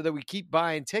so that we keep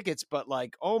buying tickets. But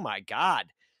like, oh my God,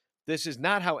 this is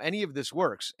not how any of this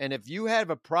works. And if you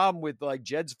have a problem with like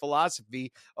Jed's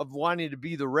philosophy of wanting to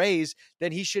be the Rays,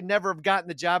 then he should never have gotten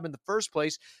the job in the first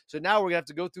place. So now we're gonna have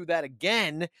to go through that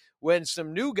again when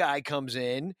some new guy comes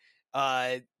in,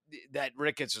 that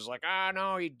Ricketts is like,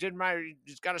 no,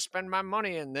 he's got to spend my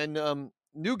money. And then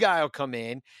new guy will come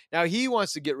in. Now he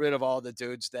wants to get rid of all the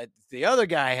dudes that the other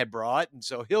guy had brought. And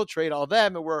so he'll trade all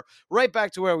them. And we're right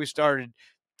back to where we started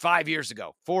 5 years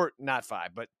ago, not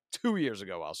 5, but 2 years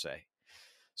ago, I'll say.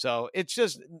 So it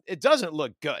doesn't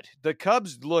look good. The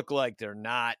Cubs look like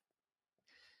they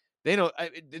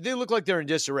look like they're in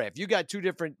disarray. If you got two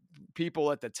different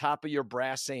people at the top of your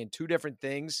brass saying two different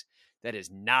things, that is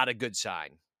not a good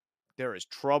sign. There is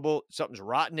trouble. Something's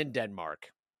rotten in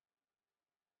Denmark.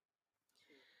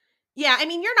 Yeah, I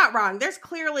mean, you're not wrong. There's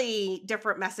clearly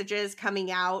different messages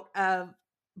coming out of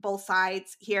both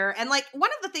sides here. And like, one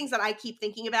of the things that I keep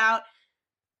thinking about,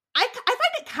 I find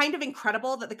it kind of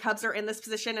incredible that the Cubs are in this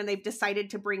position and they've decided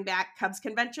to bring back Cubs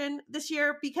Convention this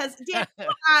year, because Dan and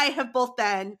I have both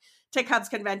been to Cubs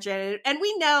Convention, and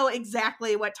we know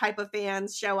exactly what type of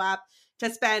fans show up to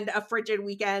spend a frigid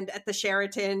weekend at the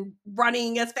Sheraton,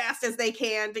 running as fast as they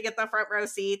can to get the front row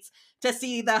seats to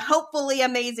see the hopefully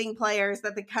amazing players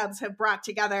that the Cubs have brought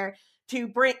together to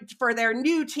bring for their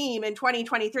new team in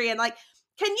 2023. And like,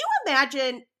 can you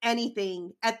imagine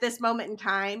anything at this moment in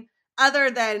time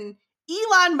other than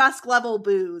Elon Musk level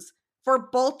boos for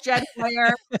both Jed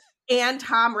Hoyer and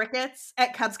Tom Ricketts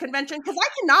at Cubs Convention? Because I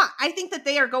cannot. I think that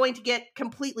they are going to get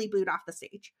completely booed off the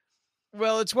stage.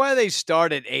 Well, it's why they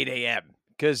start at 8 a.m.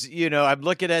 because, I'm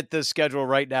looking at the schedule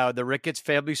right now. The Ricketts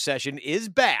family session is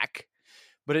back,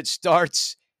 but it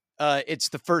starts, it's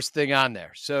the first thing on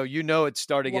there. So, it's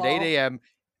starting at 8 a.m.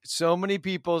 So many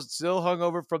people still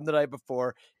hungover from the night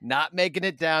before, not making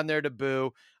it down there to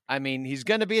boo. I mean, he's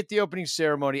going to be at the opening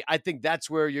ceremony. I think that's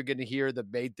where you're going to hear the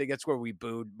main thing. That's where we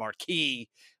booed Marquis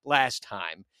last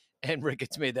time. And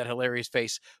Ricketts made that hilarious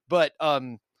face. But,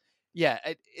 yeah,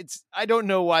 I don't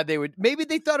know why maybe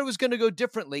they thought it was going to go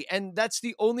differently. And that's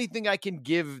the only thing I can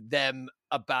give them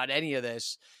about any of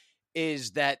this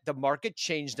is that the market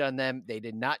changed on them. They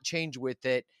did not change with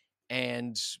it.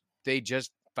 And they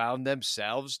just found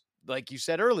themselves, like you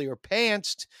said earlier,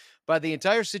 pantsed by the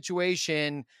entire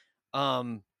situation.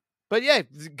 But yeah,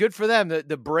 good for them.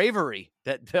 The bravery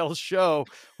that they'll show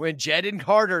when Jed and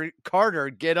Carter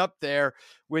get up there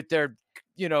with their,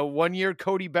 1 year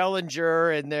Cody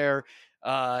Bellinger and their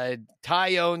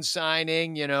Tyone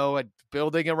signing,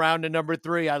 building around to number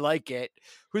 3. I like it.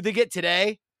 Who'd they get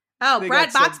today? Oh, Brad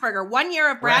Boxberger. 1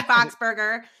 year of Brad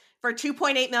Boxberger for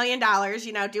 $2.8 million,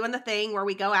 doing the thing where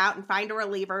we go out and find a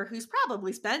reliever who's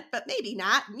probably spent, but maybe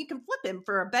not. And you can flip him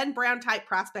for a Ben Brown type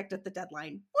prospect at the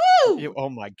deadline. Woo! Oh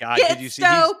my God. Get Did you see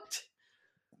stoked.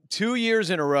 2 years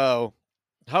in a row?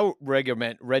 How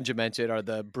regimented are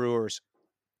the Brewers?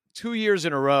 2 years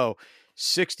in a row,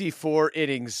 64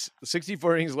 innings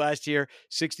last year,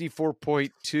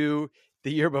 64.2 the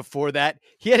year before that.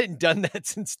 He hadn't done that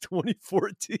since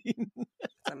 2014.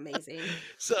 That's amazing.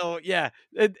 So yeah,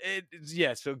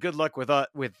 so good luck with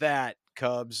that,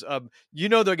 Cubs. They're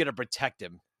going to protect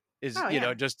him.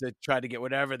 Just to try to get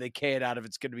whatever they can out of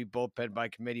it's going to be bullpen by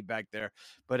committee back there.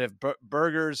 But if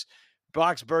Boxberger's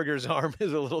arm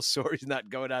is a little sore, he's not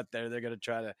going out there. They're going to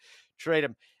try to trade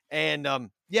him. And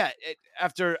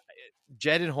after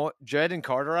Jed and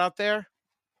Carter out there,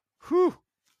 whew,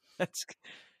 I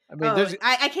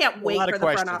can't wait for the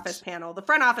front office panel. The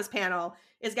front office panel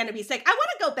is going to be sick. I want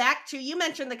to go back to, you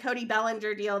mentioned the Cody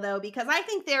Bellinger deal though, because I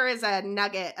think there is a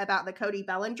nugget about the Cody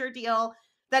Bellinger deal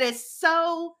that is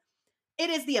it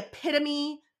is the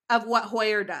epitome of what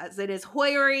Hoyer does. It is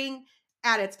Hoyering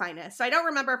at its finest. So I don't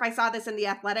remember if I saw this in The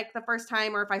Athletic the first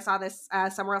time or if I saw this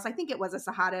somewhere else. I think it was a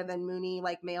Sahadev and Mooney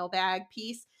mailbag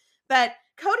piece. But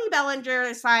Cody Bellinger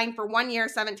is signed for 1 year,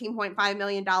 $17.5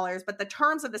 million. But the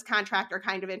terms of this contract are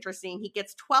kind of interesting. He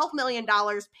gets $12 million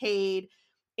paid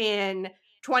in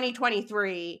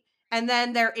 2023. And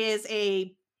then there is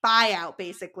a buyout,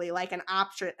 basically like an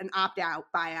opt-out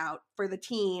buyout for the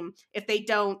team. If they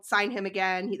don't sign him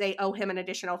again, they owe him an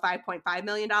additional $5.5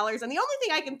 million. And the only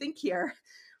thing I can think here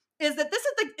is that this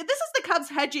is the Cubs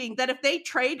hedging that if they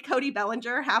trade Cody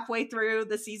Bellinger halfway through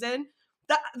the season,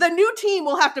 the new team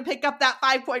will have to pick up that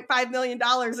 $5.5 million,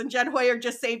 and Jed Hoyer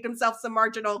just saved himself some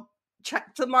marginal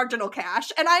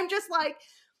cash. And I'm just like,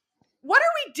 what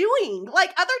are we doing?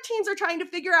 Other teams are trying to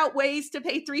figure out ways to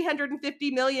pay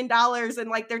 $350 million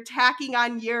and they're tacking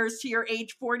on years to your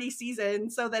age 40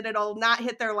 season so that it'll not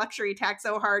hit their luxury tax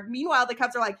so hard. Meanwhile, the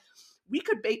Cubs are like, we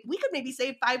could maybe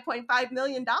save $5.5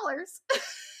 million.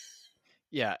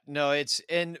 Yeah, no,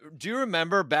 and do you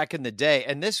remember back in the day,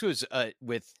 and this was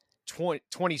with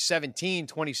 2017,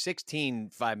 2016,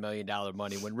 $5 million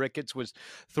money when Ricketts was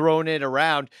throwing it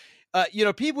around,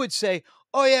 people would say,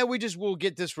 oh yeah, we'll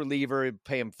get this reliever,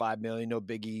 pay him $5 million, no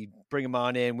biggie, bring him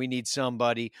on in. We need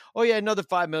somebody. Oh yeah, another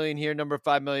 $5 million here, number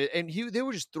 $5 million, and they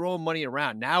were just throwing money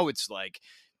around. Now it's like,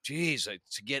 geez,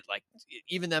 to get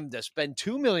even them to spend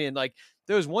 $2 million.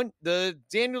 There was the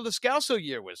Daniel Descalso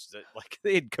year was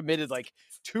they had committed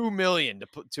 $2 million to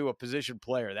put to a position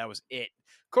player. That was it.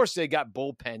 Of course, they got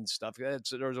bullpen stuff.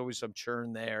 So there was always some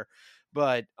churn there,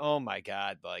 but oh my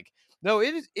God, no,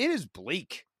 it is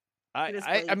bleak.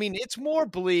 I mean, it's more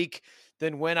bleak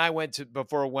than when I went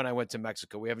to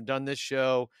Mexico. We haven't done this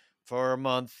show for a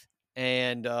month.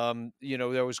 And,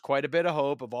 there was quite a bit of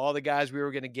hope of all the guys we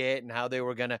were going to get and how they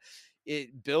were going to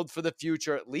build for the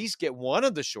future, at least get one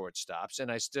of the shortstops.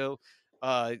 And I still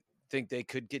think they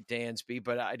could get Dansby,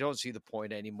 but I don't see the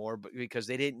point anymore because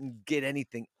they didn't get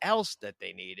anything else that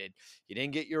they needed. You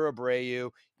didn't get your Abreu.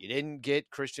 You didn't get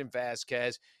Christian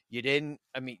Vasquez. You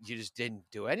just didn't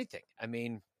do anything. I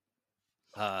mean,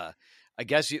 I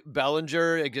guess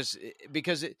Bellinger,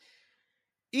 because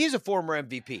he's a former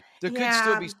MVP. There could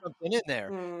still be something in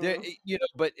there.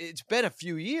 But it's been a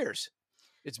few years.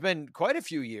 It's been quite a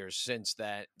few years since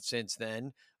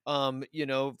then.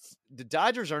 The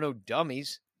Dodgers are no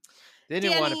dummies. They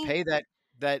didn't want to pay that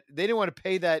they didn't want to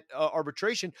pay that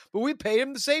arbitration, but we paid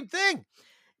him the same thing.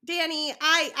 Danny,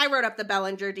 I wrote up the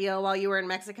Bellinger deal while you were in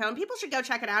Mexico, and people should go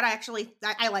check it out.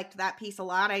 I liked that piece a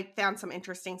lot. I found some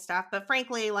interesting stuff, but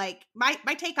frankly, my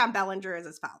take on Bellinger is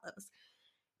as follows.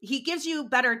 he gives you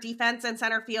better defense in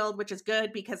center field, which is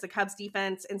good because the Cubs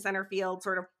defense in center field,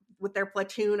 sort of with their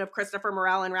platoon of Christopher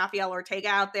Morel and Rafael Ortega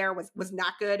out there, was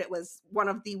not good. It was one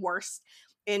of the worst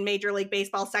in Major League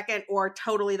Baseball, second or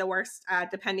totally the worst,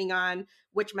 depending on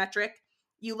which metric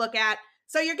you look at.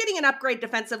 So you're getting an upgrade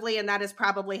defensively, and that is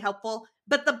probably helpful.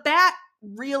 But the bat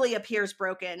really appears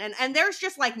broken. And there's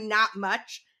just like not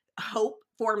much hope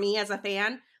for me as a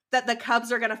fan that the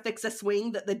Cubs are going to fix a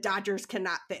swing that the Dodgers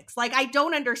cannot fix. Like, I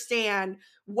don't understand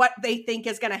what they think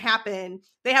is going to happen.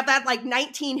 They have had like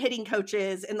 19 hitting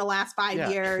coaches in the last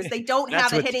 5 years. They don't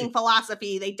have a hitting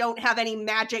philosophy. They don't have any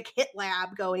magic hit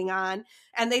lab going on.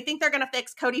 And they think they're going to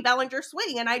fix Cody Bellinger's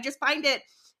swing. And I just find it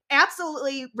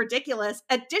absolutely ridiculous.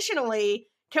 Additionally,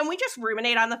 can we just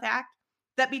ruminate on the fact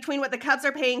that between what the Cubs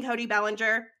are paying Cody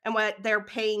Bellinger and what they're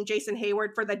paying Jason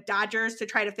Hayward for the Dodgers to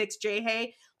try to fix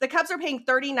J-Hay, the Cubs are paying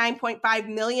 $39.5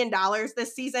 million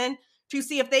this season to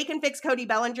see if they can fix Cody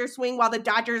Bellinger's swing while the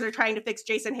Dodgers are trying to fix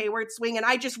Jason Hayward's swing. And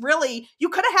I just really, you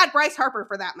could have had Bryce Harper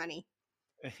for that money.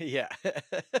 Yeah.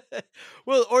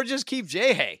 Well, or just keep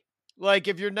J-Hay. Like,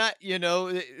 if you're not,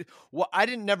 well, I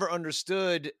never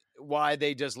understood why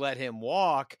they just let him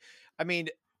walk. I mean,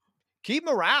 keep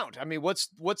him around. I mean, what's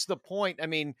the point? I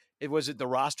mean, was it the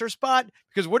roster spot?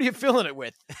 Because what are you filling it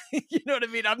with? You know what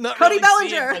I mean? I'm not Cody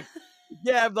Bellinger.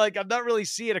 I'm not really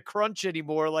seeing a crunch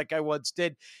anymore like I once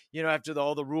did, after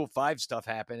all the Rule 5 stuff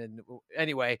happened. And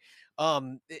anyway,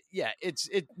 it's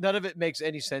none of it makes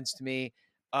any sense to me.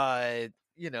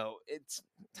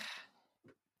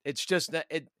 It's just that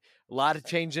a lot of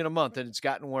change in a month, and it's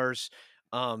gotten worse.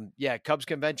 Cubs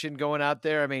convention going out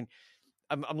there. I mean,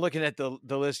 I'm looking at the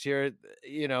list here,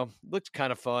 looks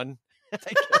kind of fun, I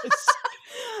guess.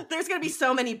 There's going to be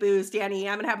so many boos, Danny.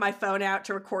 I'm going to have my phone out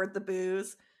to record the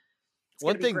boos.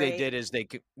 One thing they did is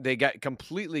they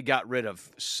completely got rid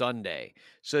of Sunday.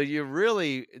 So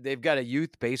they've got a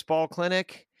youth baseball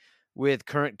clinic with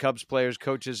current Cubs players,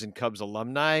 coaches, and Cubs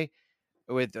alumni.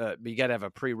 With you got to have a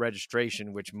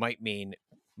pre-registration, which might mean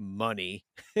money.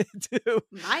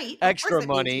 Extra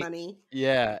money.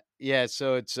 Yeah.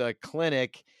 So it's a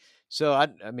clinic. So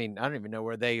I mean, I don't even know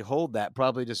where they hold that.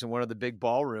 Probably just in one of the big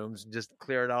ballrooms, and just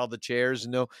clear out all the chairs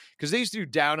and because they used to do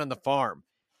Down on the Farm.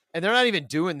 And they're not even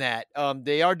doing that.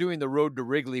 They are doing the Road to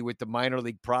Wrigley with the minor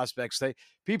league prospects.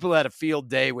 People had a field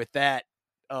day with that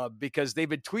because they've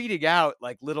been tweeting out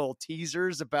like little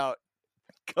teasers about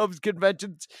Cubs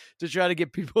conventions to try to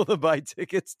get people to buy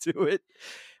tickets to it.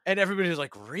 And everybody was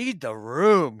like, read the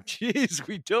room. Jeez,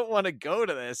 we don't want to go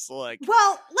to this.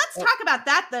 Well, let's talk about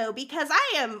that, though, because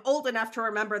I am old enough to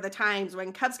remember the times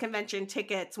when Cubs convention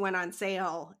tickets went on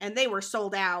sale and they were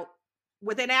sold out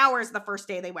within hours the first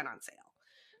day they went on sale.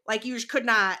 Like, you could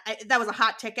not, that was a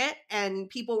hot ticket and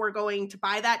people were going to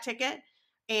buy that ticket.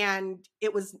 And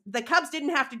the Cubs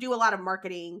didn't have to do a lot of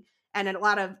marketing and a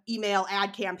lot of email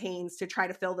ad campaigns to try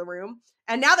to fill the room.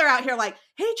 And now they're out here like,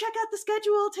 hey, check out the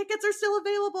schedule. Tickets are still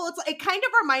available. It kind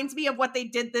of reminds me of what they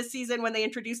did this season when they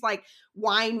introduced like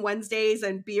Wine Wednesdays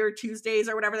and Beer Tuesdays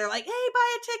or whatever. They're like, hey,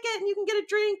 buy a ticket and you can get a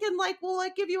drink and we'll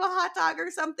give you a hot dog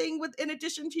or something in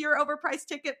addition to your overpriced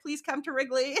ticket. Please come to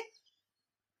Wrigley.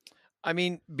 I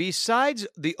mean, besides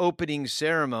the opening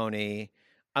ceremony,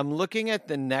 I'm looking at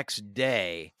the next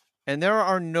day and there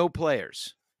are no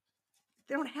players.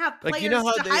 They don't have players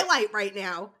to highlight right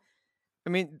now. I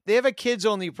mean, they have a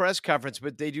kids-only press conference,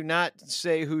 but they do not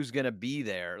say who's going to be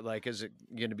there. Like, is it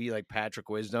going to be like Patrick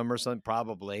Wisdom or something?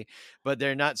 Probably. But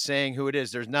they're not saying who it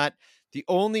is. There's not – the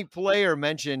only player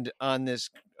mentioned on this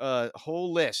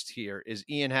whole list here is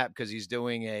Ian Happ because he's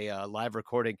doing a live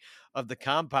recording of the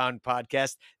Compound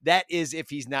podcast. That is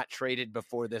if he's not traded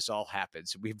before this all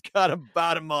happens. We've got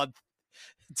about a month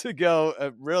to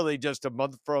go, really just a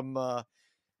month from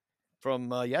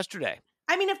yesterday.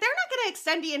 I mean, if they're not going to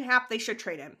extend Ian Happ, they should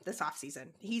trade him this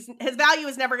offseason. His value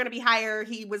is never going to be higher.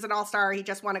 He was an all-star. He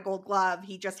just won a Gold Glove.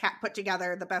 He just put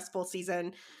together the best full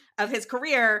season of his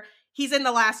career. He's in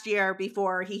the last year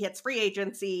before he hits free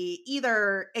agency.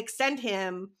 Either extend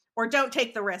him or don't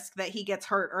take the risk that he gets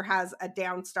hurt or has a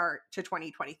down start to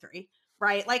 2023,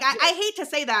 right? Like, I hate to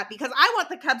say that because I want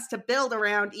the Cubs to build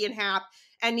around Ian Happ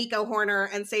and Nico Horner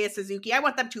and Seiya Suzuki. I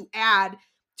want them to add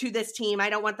to this team. I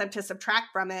don't want them to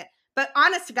subtract from it. But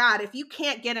honest to God, if you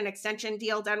can't get an extension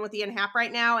deal done with Ian Happ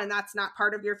right now, and that's not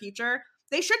part of your future,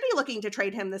 they should be looking to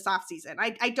trade him this offseason.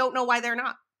 I don't know why they're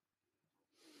not.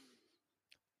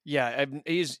 Yeah,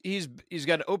 he's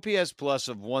got an OPS plus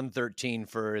of 113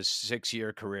 for his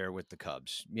 6-year career with the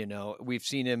Cubs. We've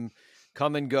seen him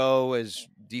come and go as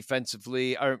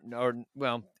defensively,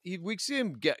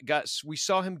 we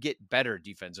saw him get better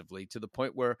defensively to the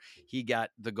point where he got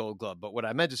the Gold Glove. But what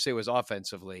I meant to say was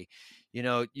offensively,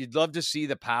 you'd love to see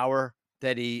the power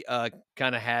that he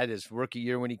kind of had his rookie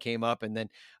year when he came up, and then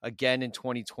again in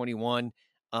 2021.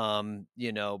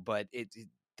 But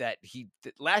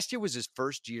last year was his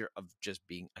first year of just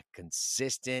being a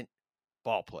consistent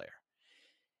ball player.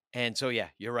 And so, yeah,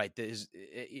 you're right.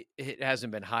 It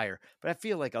hasn't been higher, but I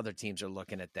feel like other teams are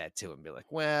looking at that too and be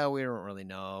like, well, we don't really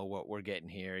know what we're getting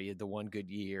here. You had the one good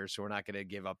year, so we're not going to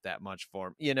give up that much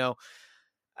for him.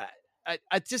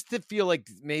 I just feel like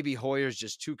maybe Hoyer's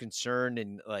just too concerned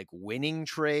in like winning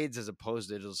trades as opposed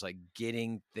to just like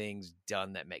getting things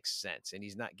done that makes sense. And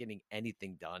he's not getting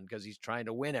anything done because he's trying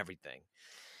to win everything.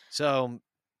 So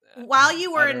while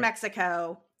you were in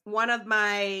Mexico, one of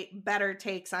my better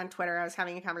takes on Twitter, I was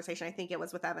having a conversation, I think it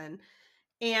was with Evan.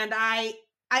 And I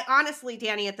honestly,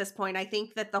 Danny, at this point, I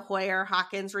think that the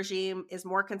Hoyer-Hawkins regime is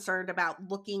more concerned about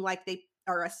looking like they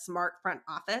are a smart front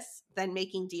office than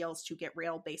making deals to get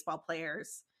real baseball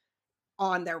players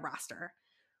on their roster.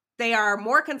 They are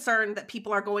more concerned that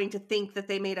people are going to think that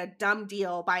they made a dumb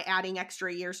deal by adding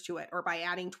extra years to it, or by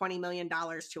adding $20 million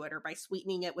to it, or by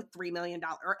sweetening it with $3 million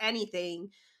or anything.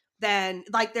 Then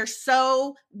like they're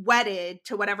so wedded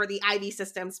to whatever the Ivy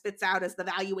system spits out as the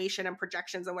valuation and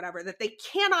projections and whatever, that they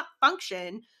cannot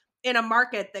function in a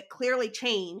market that clearly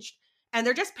changed, and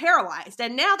they're just paralyzed.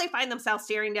 And now they find themselves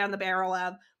staring down the barrel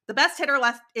of the best hitter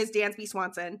left is Dansby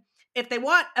Swanson. If they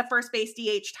want a first base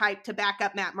DH type to back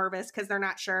up Matt Mervis, because they're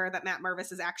not sure that Matt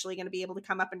Mervis is actually going to be able to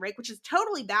come up and rake, which is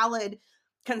totally valid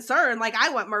concern. Like, I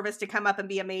want Mervis to come up and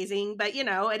be amazing, but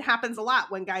it happens a lot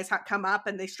when guys come up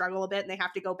and they struggle a bit and they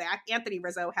have to go back. Anthony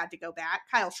Rizzo had to go back.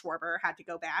 Kyle Schwarber had to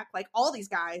go back. Like, all these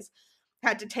guys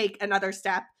had to take another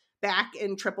step back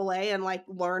in AAA and like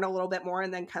learn a little bit more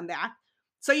and then come back.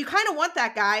 So you kind of want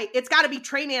that guy. It's got to be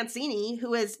Trey Mancini,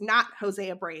 who is not Jose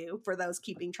Abreu, for those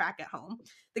keeping track at home.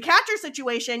 The catcher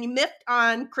situation, you miffed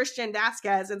on Christian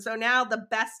Vasquez, and so now the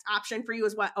best option for you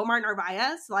is what? Omar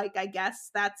Narvaez? Like, I guess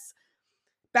that's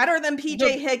better than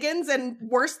PJ Higgins and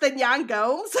worse than Yan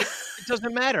Gomes. It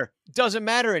doesn't matter. It doesn't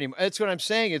matter anymore. That's what I'm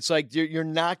saying. It's like you're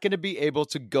not going to be able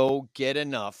to go get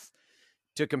enough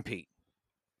to compete.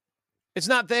 It's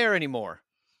not there anymore.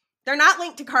 They're not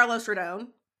linked to Carlos Rodon.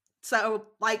 So,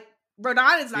 like,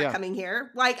 Rodon is not coming here.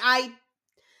 Like,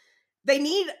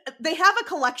 they have a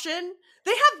collection.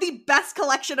 They have the best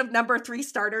collection of number 3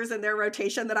 starters in their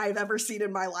rotation that I've ever seen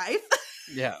in my life.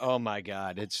 Yeah. Oh my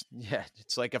God. It's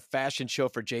like a fashion show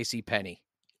for JCPenney.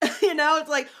 It's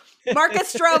like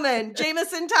Marcus Stroman,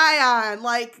 Jameson Taillon,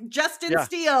 like Justin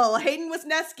Steele, Hayden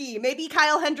Wesneski. Maybe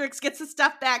Kyle Hendricks gets his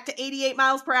stuff back to 88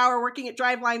 miles per hour working at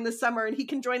Driveline this summer, and he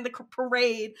can join the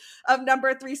parade of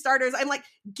number 3 starters. I'm like,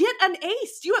 get an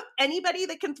ace. Do you have anybody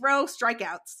that can throw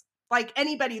strikeouts? Like,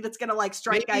 anybody that's going to like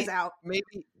strike guys out?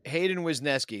 Maybe Hayden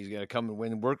Wesneski is going to come and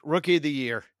win Rookie of the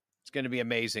Year. It's going to be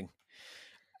amazing.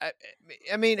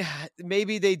 I mean,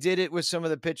 maybe they did it with some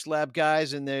of the pitch lab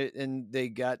guys, and they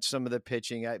got some of the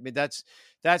pitching. I mean, that's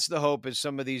the hope, is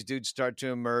some of these dudes start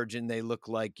to emerge and they look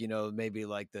like, maybe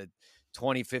like the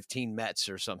 2015 Mets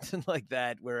or something like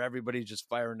that, where everybody's just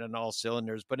firing on all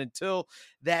cylinders. But until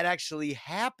that actually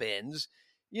happens,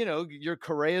 your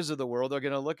Correas of the world are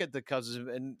going to look at the cousins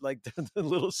and like the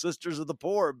little sisters of the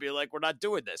poor and be like, we're not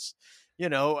doing this.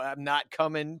 I'm not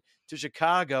coming to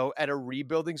Chicago at a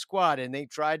rebuilding squad. And they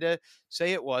tried to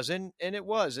say it wasn't, and it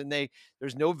was. And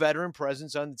there's no veteran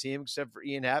presence on the team except for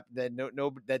Ian Happ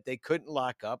that they couldn't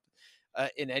lock up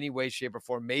in any way, shape, or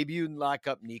form. Maybe you can lock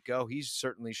up Nico. He's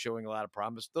certainly showing a lot of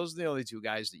promise. Those are the only 2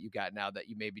 guys that you got now that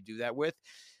you maybe do that with,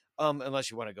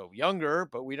 unless you want to go younger,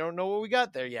 but we don't know what we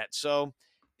got there yet. So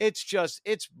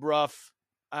it's rough.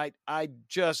 I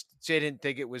just didn't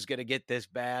think it was going to get this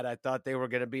bad. I thought they were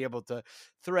going to be able to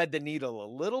thread the needle a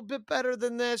little bit better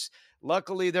than this.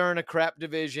 Luckily, they're in a crap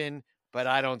division, but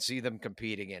I don't see them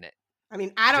competing in it. I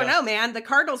mean, I don't know, man. The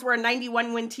Cardinals were a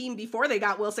 91-win team before they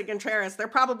got Wilson Contreras. They're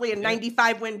probably a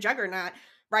 95-win juggernaut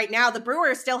right now. The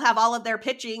Brewers still have all of their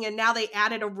pitching, and now they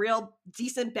added a real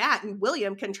decent bat in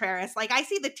William Contreras. Like, I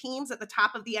see the teams at the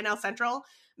top of the NL Central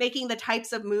making the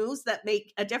types of moves that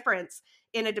make a difference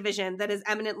in a division that is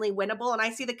eminently winnable. And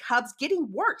I see the Cubs getting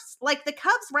worse. Like, the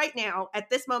Cubs right now, at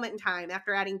this moment in time,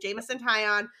 after adding Jameson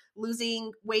Taillon,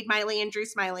 losing Wade Miley and Drew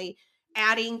Smyly,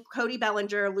 adding Cody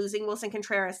Bellinger, losing Wilson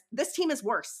Contreras, this team is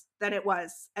worse than it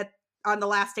was on the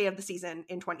last day of the season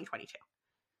in 2022.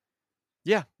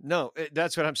 Yeah, no,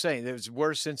 that's what I'm saying. It was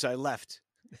worse since I left.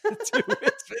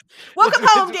 Welcome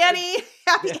home, Danny.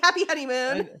 Happy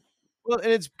honeymoon. Well,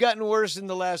 and it's gotten worse in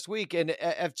the last week. And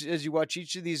as you watch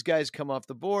each of these guys come off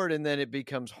the board, and then it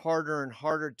becomes harder and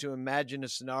harder to imagine a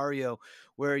scenario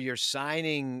where you're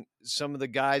signing some of the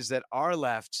guys that are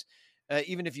left.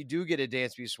 Even if you do get a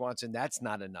Dansby Swanson, that's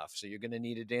not enough. So you're going to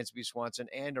need a Dansby Swanson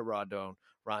and a Rodon,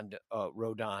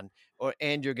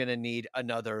 and you're going to need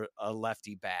another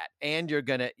lefty bat, and you're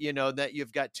going to, that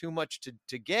you've got too much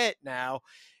to get now.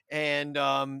 And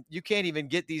you can't even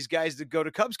get these guys to go to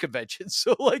Cubs conventions.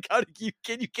 So like, you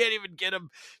can't even get them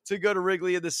to go to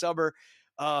Wrigley in the summer.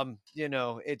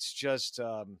 It's just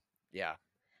yeah.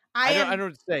 I don't know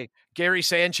what to say. Gary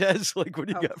Sanchez, like, what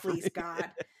do you got for me? Please God.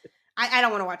 I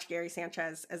don't want to watch Gary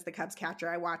Sanchez as the Cubs catcher.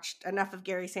 I watched enough of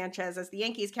Gary Sanchez as the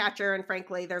Yankees catcher, and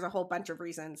frankly, there's a whole bunch of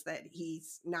reasons that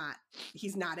he's not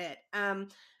it.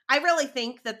 I really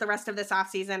think that the rest of this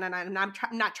offseason, and I'm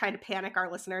not trying to panic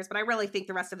our listeners, but I really think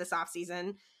the rest of this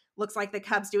offseason looks like the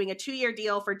Cubs doing a 2-year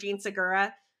deal for Jean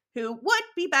Segura, who would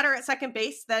be better at second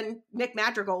base than Nick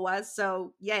Madrigal was.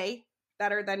 So yay,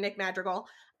 better than Nick Madrigal.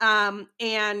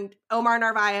 And Omar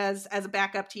Narvaez as a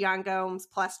backup to Yan Gomes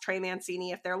plus Trey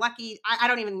Mancini if they're lucky. I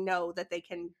don't even know that they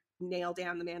can nail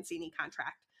down the Mancini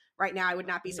contract right now. I would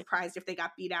not be surprised if they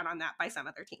got beat out on that by some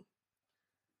other team.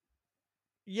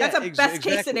 Yeah, that's a best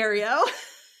case scenario.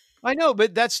 I know,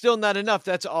 but that's still not enough.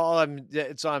 That's all I'm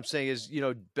saying is,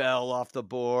 Bell off the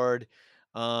board.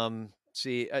 Brandon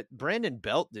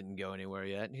Belt didn't go anywhere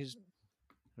yet.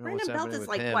 Brandon Belt is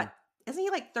like him. What? Isn't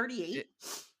he like 38?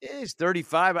 He's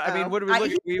 35. I mean, what do we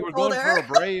look at? We were going for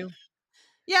Abreu.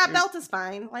 Yeah, Belt is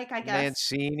fine. Like, I guess.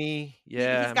 Mancini.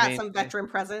 Yeah. He's got some veteran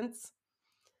presence.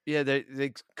 Yeah,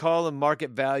 they call him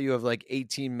market value of like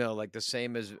 18 mil, like the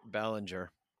same as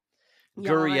Bellinger.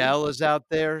 Gurriel is out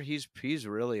there. He's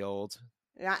really old.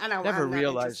 Yeah, I know. Never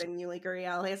realized in Yuli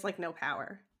Gurriel. He has like no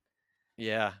power.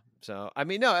 Yeah. So I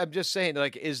mean, no, I'm just saying,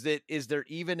 like, is there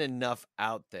even enough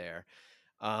out there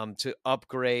to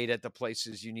upgrade at the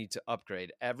places you need to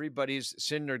upgrade? Everybody's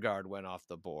Syndergaard went off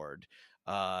the board.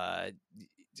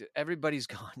 Everybody's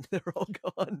gone. They're all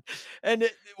gone. And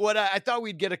I thought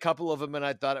we'd get a couple of them, and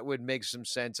I thought it would make some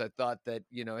sense. I thought that,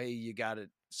 hey, you got it.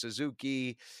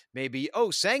 Suzuki, maybe. Oh,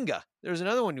 Senga. There's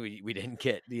another one we didn't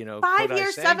get. 5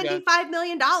 years, $75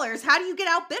 million. How do you get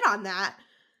outbid on that?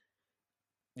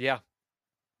 Yeah,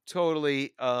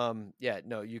 totally.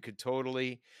 You could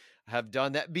totally have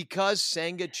done that because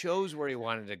Senga chose where he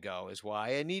wanted to go is why.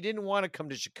 And he didn't want to come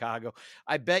to Chicago.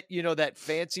 I bet, that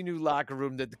fancy new locker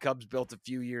room that the Cubs built a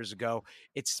few years ago,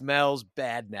 it smells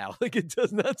bad now. Like, it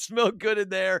does not smell good in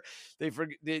there.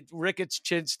 Ricketts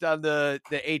chinched on the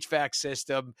HVAC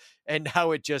system, and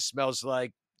now it just smells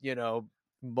like,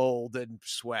 mold and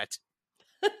sweat.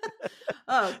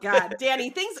 Oh God,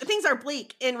 Danny, things are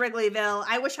bleak in Wrigleyville.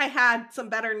 I wish I had some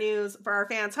better news for our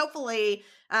fans. Hopefully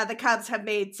the Cubs have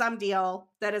made some deal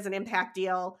that is an impact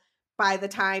deal by the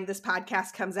time this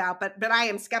podcast comes out, but I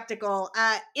am skeptical.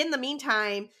 In the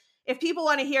meantime, if people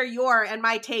want to hear your and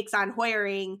my takes on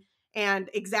Hoyering and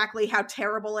exactly how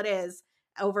terrible it is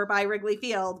over by Wrigley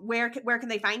Field, where can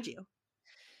they find you?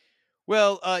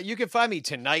 Well, you can find me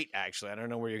tonight, actually. I don't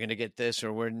know where you're going to get this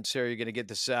or when, Sarah, you're going to get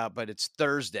this out, but it's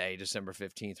Thursday, December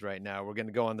 15th right now. We're going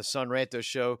to go on the Son Ranto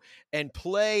show and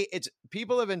play.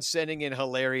 People have been sending in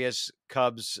hilarious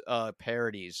Cubs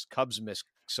parodies, Cubs Miss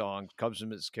songs, Cubs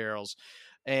Miss carols.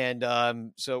 And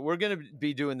so we're going to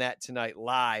be doing that tonight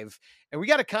live. And we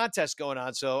got a contest going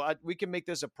on, so we can make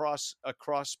this a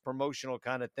cross promotional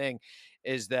kind of thing,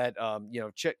 is that,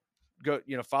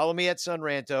 follow me at Son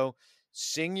Ranto.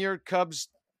 Sing your Cubs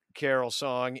carol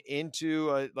song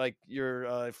into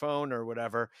your phone or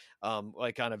whatever,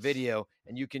 like on a video,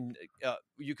 and you can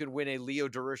win a Leo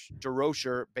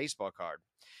Durocher baseball card.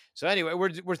 So anyway,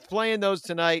 we're playing those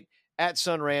tonight at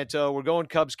Son Ranto. We're going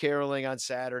Cubs caroling on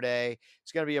Saturday.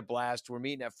 It's going to be a blast. We're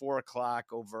meeting at 4:00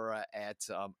 over at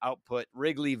Output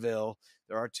Wrigleyville.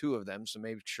 There are 2 of them, so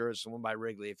make sure it's the one by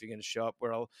Wrigley if you're going to show up,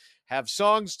 where I'll have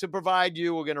songs to provide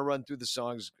you. We're going to run through the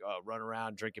songs, run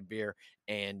around, drinking beer,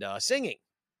 and singing.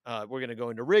 We're going to go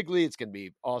into Wrigley. It's going to be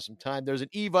an awesome time. There's an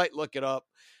Evite. Look it up.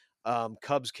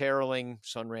 Cubs caroling,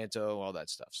 Son Ranto, all that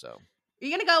stuff. So. Are you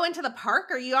going to go into the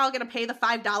park? Or are you all going to pay the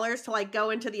 $5 to go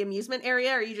into the amusement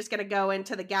area? Or are you just going to go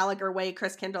into the Gallagher Way,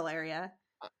 Chris Kindle area?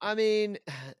 I mean,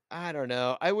 I don't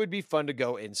know. It would be fun to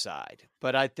go inside,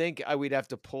 but I think we'd have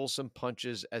to pull some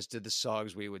punches as to the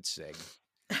songs we would sing.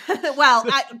 Well,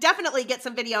 I definitely get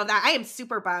some video of that. I am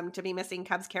super bummed to be missing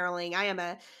Cubs caroling.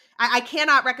 I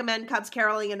cannot recommend Cubs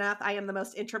caroling enough. I am the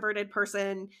most introverted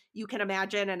person you can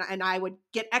imagine, and I would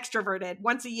get extroverted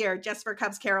once a year just for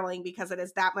Cubs caroling because it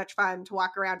is that much fun to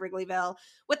walk around Wrigleyville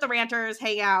with the Ranters,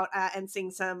 hang out, and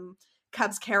sing some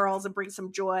Cubs carols and bring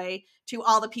some joy to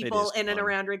all the people in and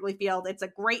around Wrigley Field. It's a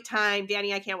great time.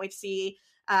 Danny, I can't wait to see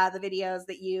the videos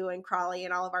that you and Crawley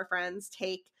and all of our friends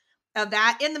take of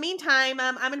that. In the meantime,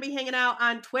 I'm going to be hanging out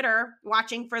on Twitter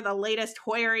watching for the latest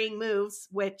Hoyering moves,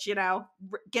 which,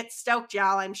 get stoked,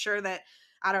 y'all. I'm sure that,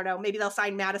 I don't know, maybe they'll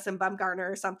sign Madison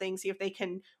Bumgarner or something, see if they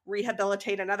can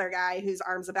rehabilitate another guy whose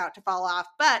arm's about to fall off.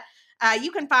 But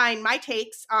you can find my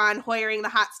takes on Hoyering the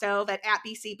hot stove at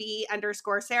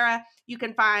 @BCB_Sarah. You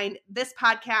can find this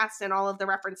podcast and all of the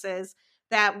references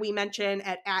that we mention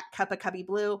at Cup of Cubby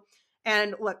Blue.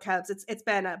 And look, Cubs, it's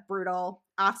been a brutal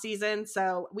offseason,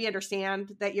 so we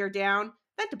understand that you're down.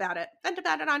 Vent about it. Vent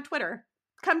about it on Twitter.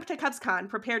 Come to CubsCon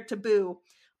prepared to boo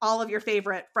all of your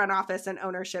favorite front office and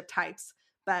ownership types.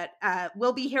 But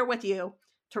we'll be here with you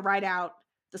to ride out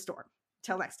the storm.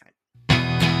 Till next time.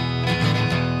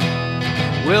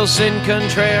 Wilson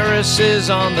Contreras is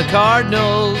on the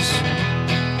Cardinals.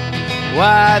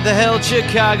 Why the hell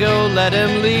Chicago let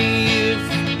him leave?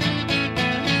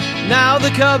 Now the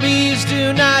Cubbies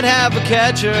do not have a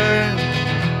catcher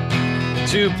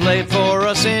to play for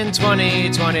us in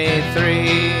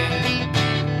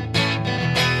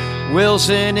 2023.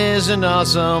 Wilson is an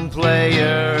awesome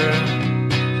player.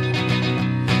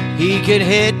 He can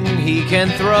hit and he can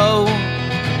throw.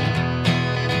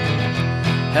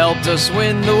 Helped us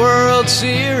win the World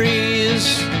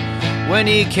Series when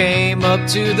he came up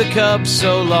to the Cubs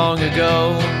so long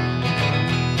ago.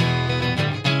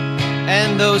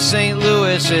 And though St.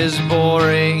 Louis is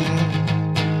boring,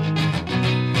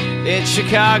 it's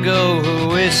Chicago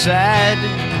who is sad,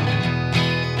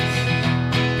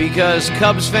 because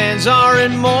Cubs fans are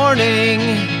in mourning,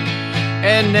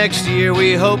 and next year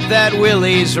we hope that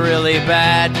Willie's really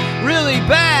bad, really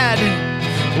bad.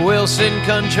 Wilson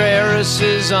Contreras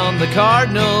is on the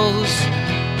Cardinals.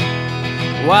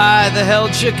 Why the hell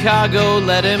Chicago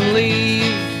let him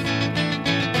leave?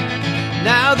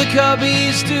 Now the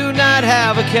Cubbies do not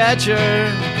have a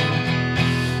catcher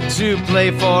to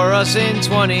play for us in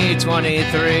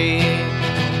 2023.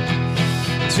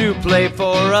 To play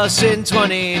for us in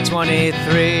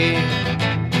 2023.